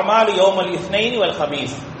 துஅரதுல் அஅமாலு யௌமல் இஸ்னைனி வல்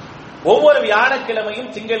ஹமீஸ், ஒவ்வொரு வியாழக்கிழமையும்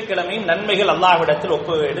திங்கட்கிழமையும் நன்மைகள் அல்லாஹ்விடத்தில்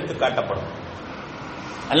எடுத்து காட்டப்படும்.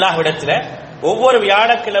 அல்லாஹ்விடத்தில் ஒவ்வொரு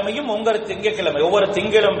வியாழக்கிழமையும் ஒவ்வொரு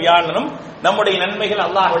திங்களும் வியாழனும் நம்முடைய நன்மைகள்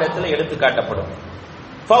அல்லாஹ்விடத்தில் எடுத்து காட்டப்படும்.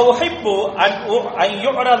 ஃபஉஹிப்பு அன்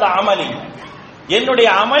யுஅரத அமலி, என்னுடைய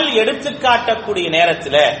அமல் எடுத்து காட்டக்கூடிய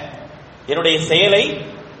நேரத்தில் என்னுடைய செயலை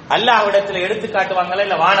அல்லாஹ்விடத்தில் எடுத்து காட்டுவாங்களா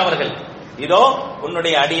இல்ல வானவர்கள், இதோ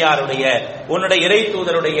உன்னுடைய அடியாருடைய உன்னுடைய இறை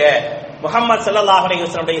தூதருடைய முஹம்மது ஸல்லல்லாஹு அலைஹி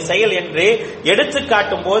வஸல்லம் செயல் என்று எடுத்து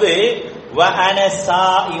காட்டும் போது வ அன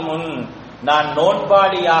ஸாயிமுன், நான்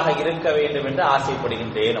நோன்பாளியாக இருக்க வேண்டும் என்று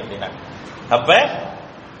ஆசைப்படுகின்றேன் அப்படின்னா. அப்ப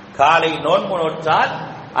காலை நோன்பு நோற்றால்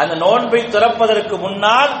அந்த நோன்பை திறப்பதற்கு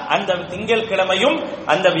முன்னால் அந்த திங்கள் கிழமையும்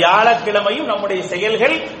அந்த வியாழக்கிழமையும் நம்முடைய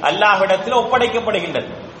செயல்கள் அல்லாஹ்விடத்தில் ஒப்படைக்கப்படுகின்றது.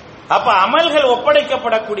 அப்ப அமல்கள்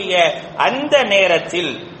ஒப்படைக்கப்படக்கூடிய அந்த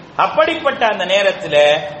நேரத்தில், அப்படிப்பட்ட அந்த நேரத்தில்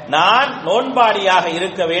நான் நோன்பாளியாக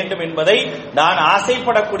இருக்க வேண்டும் என்பதை நான்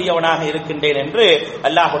ஆசைப்படக்கூடியவனாக இருக்கின்றேன் என்று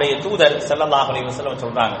அல்லாஹ்வுடைய தூதர் ஸல்லல்லாஹு அலைஹி வஸல்லம்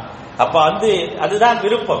சொல்றாங்க. அப்ப அதுதான்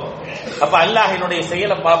விருப்பம். அப்ப அல்லாஹ் என்னுடைய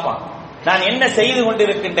செயலை பார்ப்பான். நான் என்ன செய்து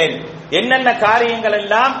கொண்டிருக்கின்றேன், என்னென்ன காரியங்கள்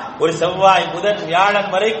எல்லாம் ஒரு செவ்வாய் புதன் வியாழன்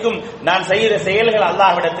வரைக்கும் நான் செய்கிற செயல்கள்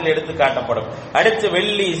அல்லாஹ்விடத்தில் எடுத்து காட்டப்படும். அடுத்து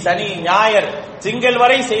வெள்ளி சனி ஞாயிறு திங்கள்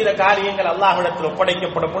வரை செய்த காரியங்கள் அல்லாஹ்விடத்தில்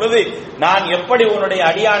ஒப்படைக்கப்படும் பொழுது நான் எப்படி உன்னுடைய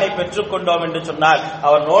அடியானை பெற்றுக் கொண்டோம் என்று சொன்னால்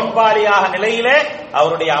அவர் நோன்பாளியாக நிலையிலே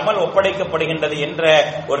அவருடைய அமல் ஒப்படைக்கப்படுகின்றது என்ற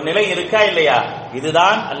ஒரு நிலை இருக்கா இல்லையா?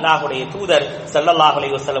 இதுதான் அல்லாஹ்வுடைய தூதர் ஸல்லல்லாஹு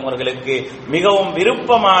அலைஹி வஸல்லம் அவர்களுக்கு மிகவும்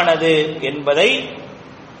விருப்பமானது என்பதை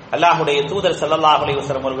அல்லாஹ்வுடைய தூதர் ஸல்லல்லாஹு அலைஹி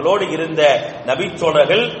வஸல்லம் அவர்களோடு இருந்த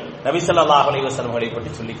நபித்தோழர்கள் நபி ஸல்லல்லாஹு அலைஹி வஸல்லம் அவர்களை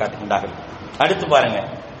பற்றி சொல்லி காட்டுகின்றார்கள். அடுத்து பாருங்க,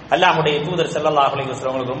 அல்லாஹ்வுடைய தூதர் ஸல்லல்லாஹு அலைஹி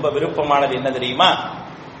வஸல்லம் அவர்களுக்கு ரொம்ப விருப்பமானது என்ன தெரியுமா?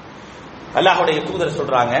 அல்லாஹ்வுடைய தூதர்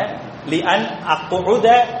சொல்றாங்க, لأن أقعد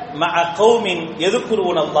مع قوم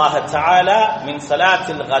يذكرون الله تعالى من صلاة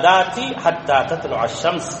الغداة حتى تطلع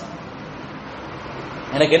الشمس.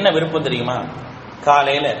 எனக்கு என்ன விருப்பம் தெரியுமா?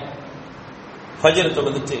 காலையில ஃபஜ்ர்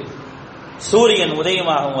தொழுதுட்டு சூரியன்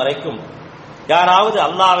உதயமாகும் வரைக்கும் யாராவது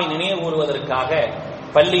அல்லாஹ்வை நினைவு கூறுவதற்காக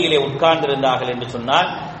பள்ளியிலே உட்கார்ந்திருந்தார்கள் என்று சொன்னால்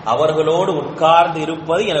அவர்களோடு உட்கார்ந்து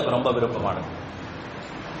இருப்பது எனக்கு ரொம்ப விருப்பமானது.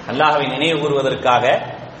 அல்லாஹ்வை நினைவு கூறுவதற்காக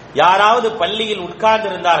யாராவது பள்ளியில்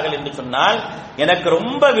உட்கார்ந்திருந்தார்கள் என்று சொன்னால் எனக்கு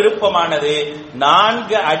ரொம்ப விருப்பமானது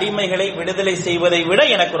 4 அடிமைகளை விடுதலை செய்வதை விட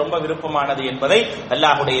எனக்கு ரொம்ப விருப்பமானது என்பதை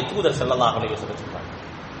அல்லாஹ்வுடைய தூதர் ஸல்லல்லாஹு அலைஹி வஸல்லம் சொல்றாங்க.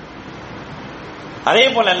 அதே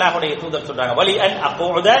போல அல்லாஹ்வுடைய தூதர் சொல்றாங்க, வலி அன்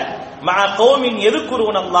அகூத மஅ கௌமின்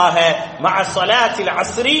யذكرون الله مع صلاة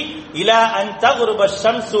العصر الى ان تغرب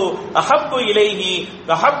الشمس احب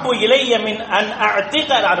الي من ان اعتق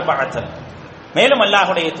 4. மேலும்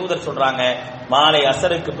அல்லாஹ்வுடைய தூதர் சொல்றாங்க, மாலை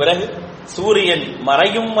அசருக்கு பிறகு சூரியன்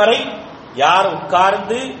மறையும் வரை யார்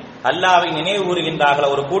உட்கார்ந்து அல்லாஹ்வை நினைவு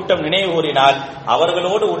கூறுகின்றார்கள், ஒரு கூட்டம் நினைவு கூறினால்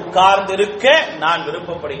அவர்களோடு உட்கார்ந்து இருக்க நான்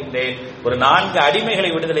விருப்பப்படுகின்றேன். ஒரு 4 அடிமைகளை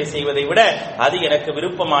விடுதலை செய்வதை விட அது எனக்கு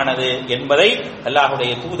விருப்பமானது என்பதை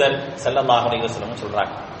அல்லாஹ்வுடைய தூதர் ஸல்லல்லாஹு அலைஹி வஸல்லம்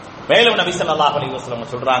சொல்றாங்க. மேலும் நபி ஸல்லல்லாஹு அலைஹி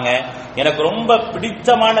வஸல்லம் சொல்றாங்க, எனக்கு ரொம்ப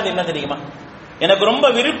பிடித்தமானது என்ன தெரியுமா? எனக்கு ரொம்ப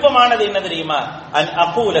விருப்பமானது என்ன தெரியுமா? அன்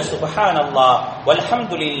அகூல சுப்ஹானல்லாஹ்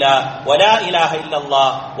வல்ஹம்துலில்லாஹ் வலா இலாஹ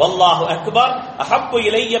இல்லல்லாஹ் வல்லாஹு அக்பர் அஹப்பு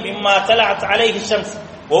இலைய மிம்மா தலஅத் அலைஹி ஷம்ஸ்.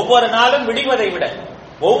 ஒவ்வொரு நாளும் விடிவதை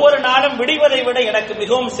விட எனக்கு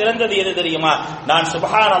மிகவும் சிறந்தது எது தெரியுமா? நான்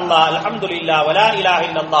சுப்ஹானல்லாஹ் அல்ஹம்துலில்லாஹ் வலா இலாஹ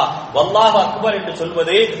இல்லல்லாஹ் வல்லாஹு அக்பர் என்று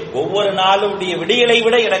சொல்வது ஒவ்வொரு நாளுடைய விடியலை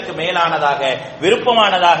விட எனக்கு மேலானதாக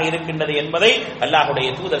விருப்பமானதாக இருக்கின்றது என்பதை அல்லாஹ்வுடைய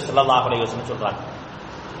தூதர் ஸல்லல்லாஹு அலைஹி வஸல்லம் சொல்றாங்க.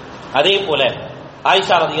 அதே போல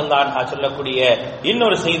ஆயிஷா ரலியல்லாஹு அன்ஹா சொல்லக்கூடிய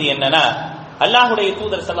இன்னொரு செய்தி என்னன்னா, அல்லாஹ்வுடைய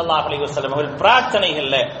தூதர் ஸல்லல்லாஹு அலைஹி வஸல்லம் அவர்கள்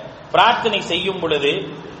பிரார்த்தனை செய்யும் பொழுது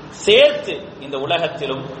சேர்த்து இந்த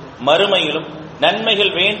உலகத்திலும் மறுமையிலும்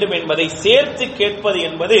நன்மைகள் வேண்டும் என்பதை சேர்த்து கேட்பது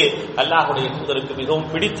என்பது அல்லாஹ்வுடைய தூதருக்கு மிகவும்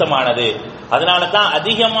பிடித்தமானது. அதனால தான்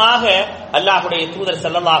அதிகமாக அல்லாஹ்வுடைய தூதர்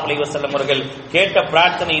ஸல்லல்லாஹு அலைஹி வஸல்லம் அவர்கள் கேட்ட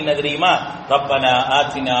பிரார்த்தனை என்ன தெரியுமா? ரப்பனா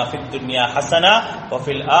ஆத்தினா ஃபித் துன்யா ஹஸனா வ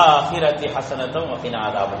ஃபில் ஆখিরাতি ஹஸனத்தன் வ கினா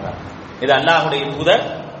அஸாபன்னார். இது அல்லாஹ்வுடைய தூதர்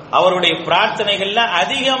அவருடைய பிரார்த்தனைகள்ல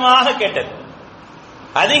அதிகமாக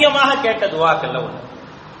கேட்ட துஆக்கள்ல ஒன்று.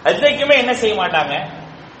 அதுக்குமே என்ன செய்ய மாட்டாங்க?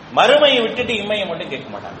 மறுமையை விட்டுட்டு இம்மையை மட்டும் கேட்க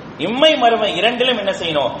மாட்டாங்க. இம்மை மறுமை இரண்டிலும் என்ன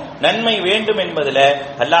செய்யணும்? நன்மை வேண்டும் என்பதுல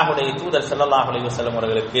அல்லாஹ்வுடைய தூதர் ஸல்லல்லாஹு அலைஹி வஸல்லம்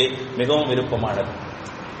அவர்களுக்கு மிகவும் விருப்பமானது.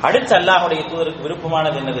 அடுத்து அல்லாஹ்வுடைய தூதருக்கு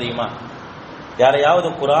விருப்பமானது என்ன தெரியுமா? யாரையாவது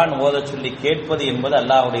குர்ஆன் ஓத சொல்லி கேட்பது என்பது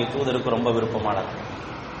அல்லாஹ்வுடைய தூதருக்கு ரொம்ப விருப்பமானது.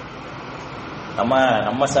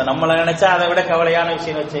 நம்மள நினைச்சா அதை விட கவலையான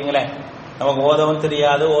விஷயம் வச்சுங்களேன். நமக்கு ஓதவும்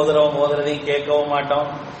தெரியாது, ஓதுறதையும் கேட்கவும் மாட்டோம்.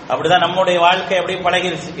 அப்படிதான் நம்முடைய வாழ்க்கை எப்படி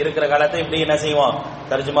பழகிருச்சு. இருக்கிற காலத்தை இப்படி என்ன செய்வோம்?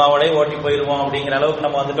 தர்ஜுமாவோட ஓட்டி போயிருவோம் அப்படிங்கிற அளவுக்கு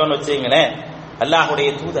நம்ம வந்துட்டோம்னு வச்சுங்களேன். அல்லாஹ்வுடைய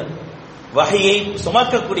தூதர் வஹையை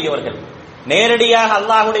சுமக்கக்கூடியவர்கள், நேரடியாக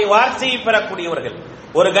அல்லாஹ்வுடைய வார்த்தையை பெறக்கூடியவர்கள்,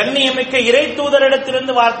 ஒரு கண்ணியமிக்க இறை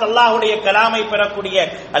தூதரிடத்திலிருந்து வார்த்தை அல்லாஹ்வுடைய கலாமை பெறக்கூடிய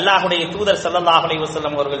அல்லாஹ்வுடைய தூதர் ஸல்லல்லாஹு அலைஹி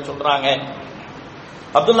வஸல்லம் அவர்கள் சொல்றாங்க,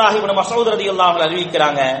 அப்துல்லாஹ் இப்னு மஸ்ஊத் ரலியல்லாஹு அன்ஹு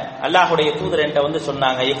அறிவிக்கிறாங்க, அல்லாஹ்வுடைய தூதர் என்கிட்ட வந்து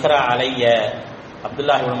சொன்னாங்க, இக்ரா அலைய,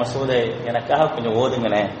 அப்துல்லாஹ் இப்னு மஸ்ஊத் எனக்காக கொஞ்சம்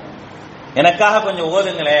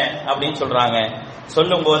ஓதுங்களேன் அப்படின்னு சொல்றாங்க.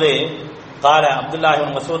 சொல்லும் போது கால அப்துல்லாஹ்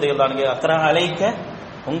இப்னு மஸ்ஊத் ரலியல்லாஹு அன்ஹு, அக்ரா அலைக்க,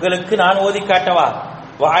 உங்களுக்கு நான் ஓதி காட்டவா?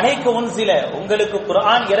 வ அலைக்க உன்சில, உங்களுக்கு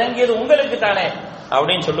குர்ஆன் இறங்கியது உங்களுக்கு தானே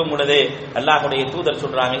அப்படின்னு சொல்லும் பொழுது அல்லாஹ்வுடைய தூதர்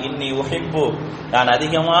சொல்றாங்க, இன்னி உஹிப்பு, நான்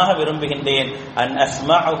அதிகமாக விரும்புகின்றேன், அன்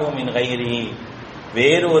அஸ்மஅஹு மின் கைரி,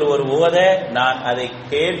 வேறு ஒருவர் ஓத நான் அதை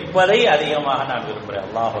கேட்பதை அதிகமாக நான் விரும்புகிறேன்.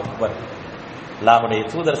 அல்லாஹ் அக்பர். அல்லாஹ்வுடைய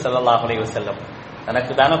தூதர் ஸல்லல்லாஹு அலைஹி வஸல்லம்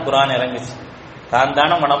எனக்கு தானே குர்ஆன் இறங்குச்சு, தான்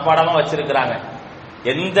தானே மனப்பாடமா வச்சிருக்கிறாங்க.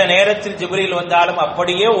 எந்த நேரத்தில் ஜிப்ரீல் வந்தாலும்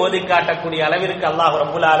அப்படியே ஓதி காட்டக்கூடிய அளவிற்கு அல்லாஹ்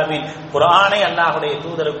ரப்பல் ஆலமீன் குர்ஆனை அல்லாஹ்வுடைய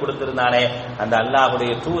தூதருக்கு கொடுத்திருந்தானே, அந்த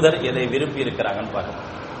அல்லாஹ்வுடைய தூதர் எதை விரும்பி இருக்கிறாங்கன்னு பார்க்கணும்.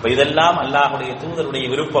 இப்ப இதெல்லாம் அல்லாஹ்வுடைய தூதருடைய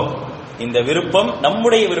விருப்பம். இந்த விருப்பம்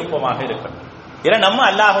நம்முடைய விருப்பமாக இருக்கணும். ஏன்னா நம்ம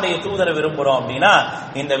அல்லாஹ்வுடைய தூதரை விரும்புறோம் அப்படின்னா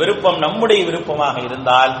இந்த விருப்பம் நம்முடைய விருப்பமாக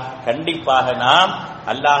இருந்தால் கண்டிப்பாக நாம்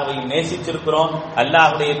அல்லாஹ்வை நேசிச்சிருக்கிறோம்,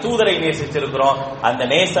 அல்லாஹ்வுடைய தூதரை நேசிச்சிருக்கிறோம். அந்த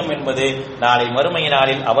நேசம் என்பது நாளை மறுமை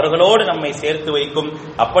நாளில் அவர்களோடு நம்மை சேர்த்து வைக்கும்.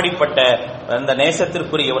 அப்படிப்பட்ட அந்த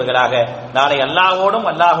நேசத்திற்குரியவர்களாக நாளை அல்லாஹ்வோடும்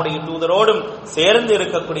அல்லாஹ்வுடைய தூதரோடும் சேர்ந்து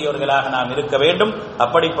இருக்கக்கூடியவர்களாக நாம் இருக்க வேண்டும்.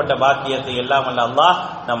 அப்படிப்பட்ட பாக்கியத்தை எல்லாம் வல்ல அல்லாஹ்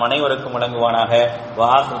நம் அனைவருக்கும் வழங்குவானாக.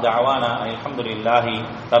 வஆஹிரு தஅவானா அல்ஹம்துலில்லாஹி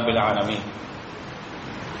ரப்பில் ஆலமீன்.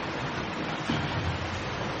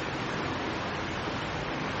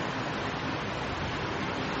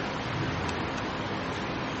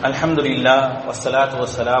 அல்ஹம்துலில்லாஹ் வஸ்ஸலாத்து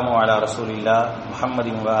வஸ்ஸலாமு அலா ரசூலில்லாஹ்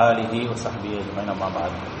முஹம்மதின் வ ஆலிஹி வ ஸஹ்பிஹி அஜ்மஈன். அம்மா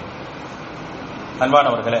பஅத்.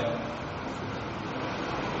 அன்பானவர்களே,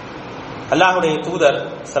 அல்லாஹ்வுடைய தூதர்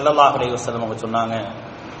ஸல்லல்லாஹு அலைஹி வஸல்லம் அவங்க சொன்னாங்க,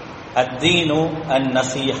 அத்தீனு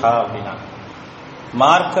அன்-நஸீஹா அப்படினா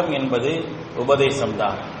மார்க்கம் என்பது உபதேசம்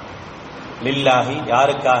தான். லில்லாஹி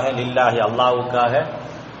யாருக்காக? லில்லாஹி அல்லாஹ்வுக்காக,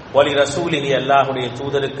 வலி ரசூலிஹி அல்லாஹ்வுடைய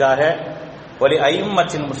தூதருக்காக, வலி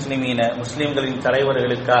ஐம்மத்தின் முஸ்லிமீன முஸ்லிம்களின்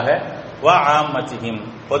தலைவர்களுக்காக, வ ஆம்மத்திஹிம்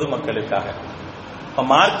பொதுமக்களுக்காக.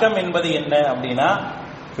 மார்க்கம் என்பது என்ன அப்படின்னா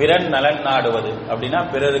பிறர் நலன் நாடுவது அப்படின்னா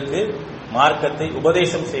பிறருக்கு மார்க்கத்தை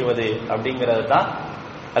உபதேசம் செய்வது அப்படிங்கிறது தான்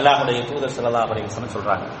அல்லாஹ்வுடைய தூதர் ஸல்லல்லாஹு அலைஹி வஸல்லம்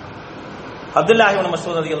சொல்றாங்க. அப்துல்லாஹ் இப்னு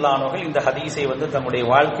மஸ்ஊத் ரலியல்லாஹு அன்ஹு இந்த ஹதீஸை தம்முடைய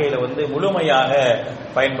வாழ்க்கையில முழுமையாக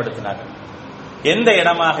பயன்படுத்தினாங்க. எந்த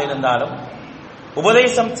இடமாக இருந்தாலும்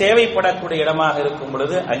உபதேசம் தேவைப்படக்கூடிய இடமாக இருக்கும்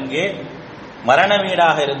பொழுது அங்கே மரண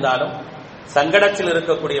வீடாக இருந்தாலும் சங்கடத்தில்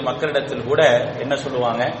இருக்கக்கூடிய மக்களிடத்தில் கூட என்ன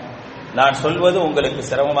சொல்லுவாங்க, நான் சொல்வது உங்களுக்கு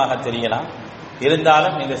சிரமமாக தெரியலாம்,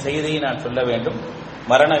 இருந்தாலும் இந்த செய்தியை நான் சொல்ல வேண்டும்.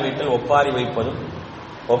 மரண வீட்டில் ஒப்பாரி வைப்பதும்,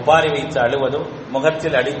 ஒப்பாரி வைத்து அழுவதும்,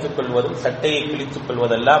 முகத்தில் அடித்துக் கொள்வதும், சட்டையை கிழித்துக்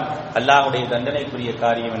கொள்வதெல்லாம் அல்லாஹ்வுடைய தண்டனைக்குரிய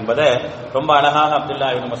காரியம் என்பதை ரொம்ப அழகாக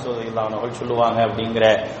அப்துல்லாஹ் இப்னு மஸ்ஊத் ரலியல்லாஹு அன்ஹு அவர்கள் சொல்லுவாங்க அப்படிங்கிற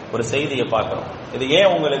ஒரு செய்தியை பார்க்கிறோம். இது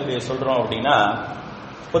ஏன் உங்களுக்கு சொல்றோம் அப்படின்னா,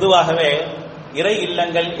 பொதுவாகவே இறை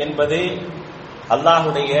இல்லங்கள் என்பது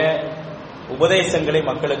அல்லாஹ்வுடைய உபதேசங்களை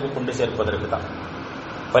மக்களுக்கு கொண்டு சேர்ப்பதற்கு தான்.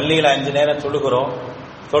 பள்ளியில் 5 நேரம் தொழுகிறோம்,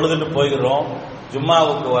 தொழுதுட்டு போயிடுறோம்,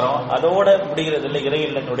 ஜும்மாவுக்கு வரோம், அதோட முடிகிறது இல்லை இறை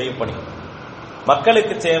இல்லங்களுடைய பணி.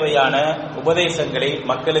 மக்களுக்கு தேவையான உபதேசங்களை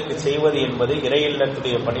மக்களுக்கு செய்வது என்பது இறை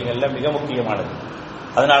இல்லத்துடைய பணிகள்ல மிக முக்கியமானது.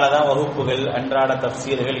 அதனாலதான் வகுப்புகள், அன்றாட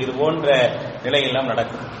தஃப்சீர்கள், இது போன்ற நிலையெல்லாம்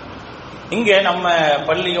நடக்கும். இங்கே நம்ம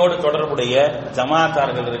பள்ளியோடு தொடர்புடைய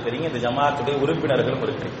ஜமாத்தார்கள் இருக்கிறீங்க, இந்த ஜமாத்துடைய உறுப்பினர்களும்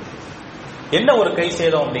இருக்கிறீங்க. என்ன ஒரு கை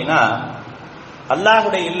செய்தோம் அப்படின்னா,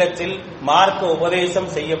 அல்லாஹ்வுடைய இல்லத்தில் மார்க்க உபதேசம்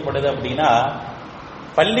செய்யப்படுது அப்படின்னா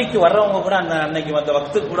பள்ளிக்கு வர்றவங்க கூட அன்னைக்கு வந்த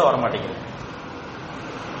வக்துக்கு கூட வரமாட்டேங்குது.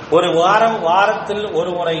 ஒரு வாரத்தில் ஒரு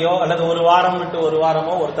முறையோ அல்லது ஒரு வாரம் விட்டு ஒரு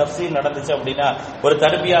வாரமோ ஒரு தஃப்சீர் நடந்துச்சு அப்படின்னா, ஒரு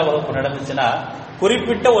தர்பியா வகுப்பு நடந்துச்சுன்னா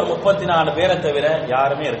குறிப்பிட்ட ஒரு 34 பேரை தவிர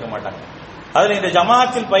யாருமே இருக்க மாட்டாங்க. அதுல இந்த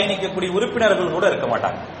ஜமாத்தில் பயணிக்கக்கூடிய உறுப்பினர்கள் கூட இருக்க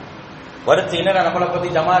மாட்டாங்க. வருத்து என்ன நம்மளை பத்தி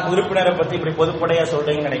ஜமாத் உறுப்பினரை பத்தி இப்படி பொதுப்படையா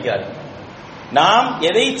சொல்றீங்கன்னு நினைக்கிறாரு. நாம்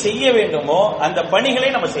எதை செய்ய வேண்டுமோ அந்த பணிகளை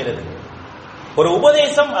நம்ம செய்யறது. ஒரு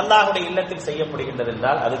உபதேசம் அல்லாஹ்வுடைய இல்லத்தில் செய்யப்படுகின்றது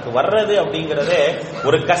என்றால் அதுக்கு வர்றது அப்படிங்கறதே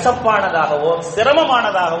ஒரு கசப்பானதாகவோ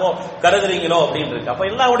சிரமமானதாகவோ கருதுறீங்களோ அப்படின்னு இருக்கு. அப்ப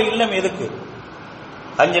அல்லாஹ்வுடைய இல்லம் எதுக்கு?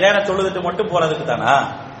 5 நேரம் தொழுதுட்டு மட்டும் போறதுக்கு தானா?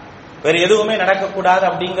 வேற எதுவுமே நடக்கக்கூடாது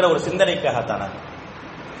அப்படிங்கிற ஒரு சிந்தனைக்காகத்தானா?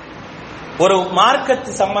 ஒரு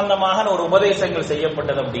மார்க்கத்து சம்பந்தமாக ஒரு உபதேசங்கள்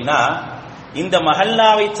செய்யப்பட்டது அப்படின்னா இந்த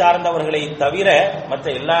மஹல்லாவை சார்ந்தவர்களை தவிர மற்ற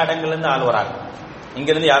எல்லா இடங்கள்ல இருந்து ஆள் வராங்க.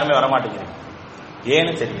 இங்கிருந்து யாருமே வரமாட்டேங்கிறீங்க.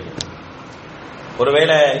 ஏன்னு தெரியல.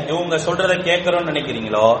 ஒருவேளை இவங்க சொல்றதை கேட்கிறோம்னு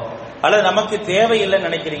நினைக்கிறீங்களோ அல்லது நமக்கு தேவையில்லைன்னு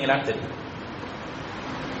நினைக்கிறீங்களான்னு தெரியும்.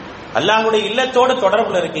 அல்லாஹ்வுடைய இல்லத்தோடு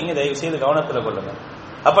தொடர்புல இருக்கீங்க, தயவு செய்து கவனத்தில் கொள்ளுங்க.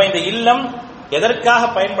 அப்ப இந்த இல்லம்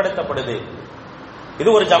எதற்காக பயன்படுத்தப்படுது? இது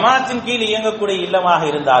ஒரு ஜமாத்தின் கீழ் இயங்கக்கூடிய இல்லமாக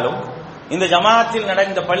இருந்தாலும் இந்த ஜமாத்தில்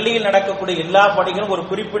இந்த பள்ளியில் நடக்கக்கூடிய எல்லா பணிகளும் ஒரு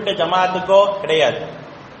குறிப்பிட்ட ஜமாத்துக்கோ கிடையாது.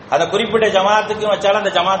 அந்த குறிப்பிட்ட ஜமாத்துக்கு வச்சாலும்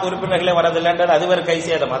அந்த ஜமாத் உறுப்பினர்களே வரதில்லைன்றது அது வேறு கை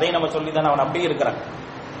சேதம். அதை நம்ம சொல்லி தானே அவன் அப்படி இருக்கிறான்.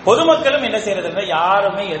 பொதுமக்களும் என்ன செய்யறது?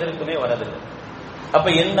 யாருமே எதற்குமே வரதில்லை. அப்ப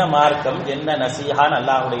என்ன மார்க்கம், என்ன நசீஹான்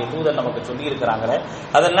அல்லாஹ்வுடைய தூதர் நமக்கு சொல்லி இருக்கிறாங்களே,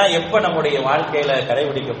 அதெல்லாம் எப்ப நம்முடைய வாழ்க்கையில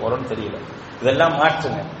கடைபிடிக்க போறோம்னு தெரியல. இதெல்லாம்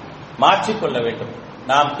மாற்றிக்கொள்ள வேண்டும்.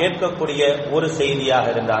 நாம் கேட்கக்கூடிய ஒரு செய்தியாக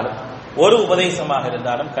இருந்தாலும் ஒரு உபதேசமாக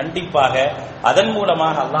இருந்தாலும் கண்டிப்பாக அதன்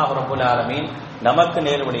மூலமாக அல்லாஹ் ரப்பல் ஆலமீன் நமக்கு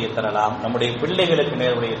நேர்வழியை தரலாம், நம்முடைய பிள்ளைகளுக்கு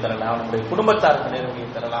நேர்வழியை தரலாம், நம்முடைய குடும்பத்தாருக்கு நேர்வழியை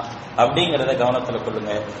தரலாம் அப்படிங்கிறத கவனத்தில்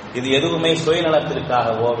கொள்ளுங்க. இது எதுவுமே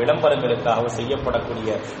சுயநலத்திற்காகவோ விளம்பரங்களுக்காகவோ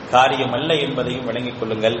செய்யப்படக்கூடிய காரியம் அல்ல என்பதையும் விளங்கிக்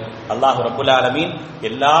கொள்ளுங்கள். அல்லாஹ் ரப்பல் ஆலமீன்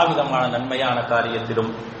எல்லா விதமான நன்மையான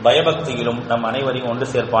காரியத்திலும் பயபக்தியிலும் நம் அனைவரையும் ஒன்று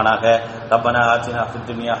சேர்ப்பானாக. ரப்பனா ஆத்தினா ஃபித்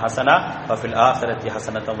துன்யா ஹஸனா வ ஃபில் ஆখিরাতি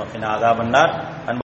ஹஸனத்தன் வ கினா அஸாபன்னார்.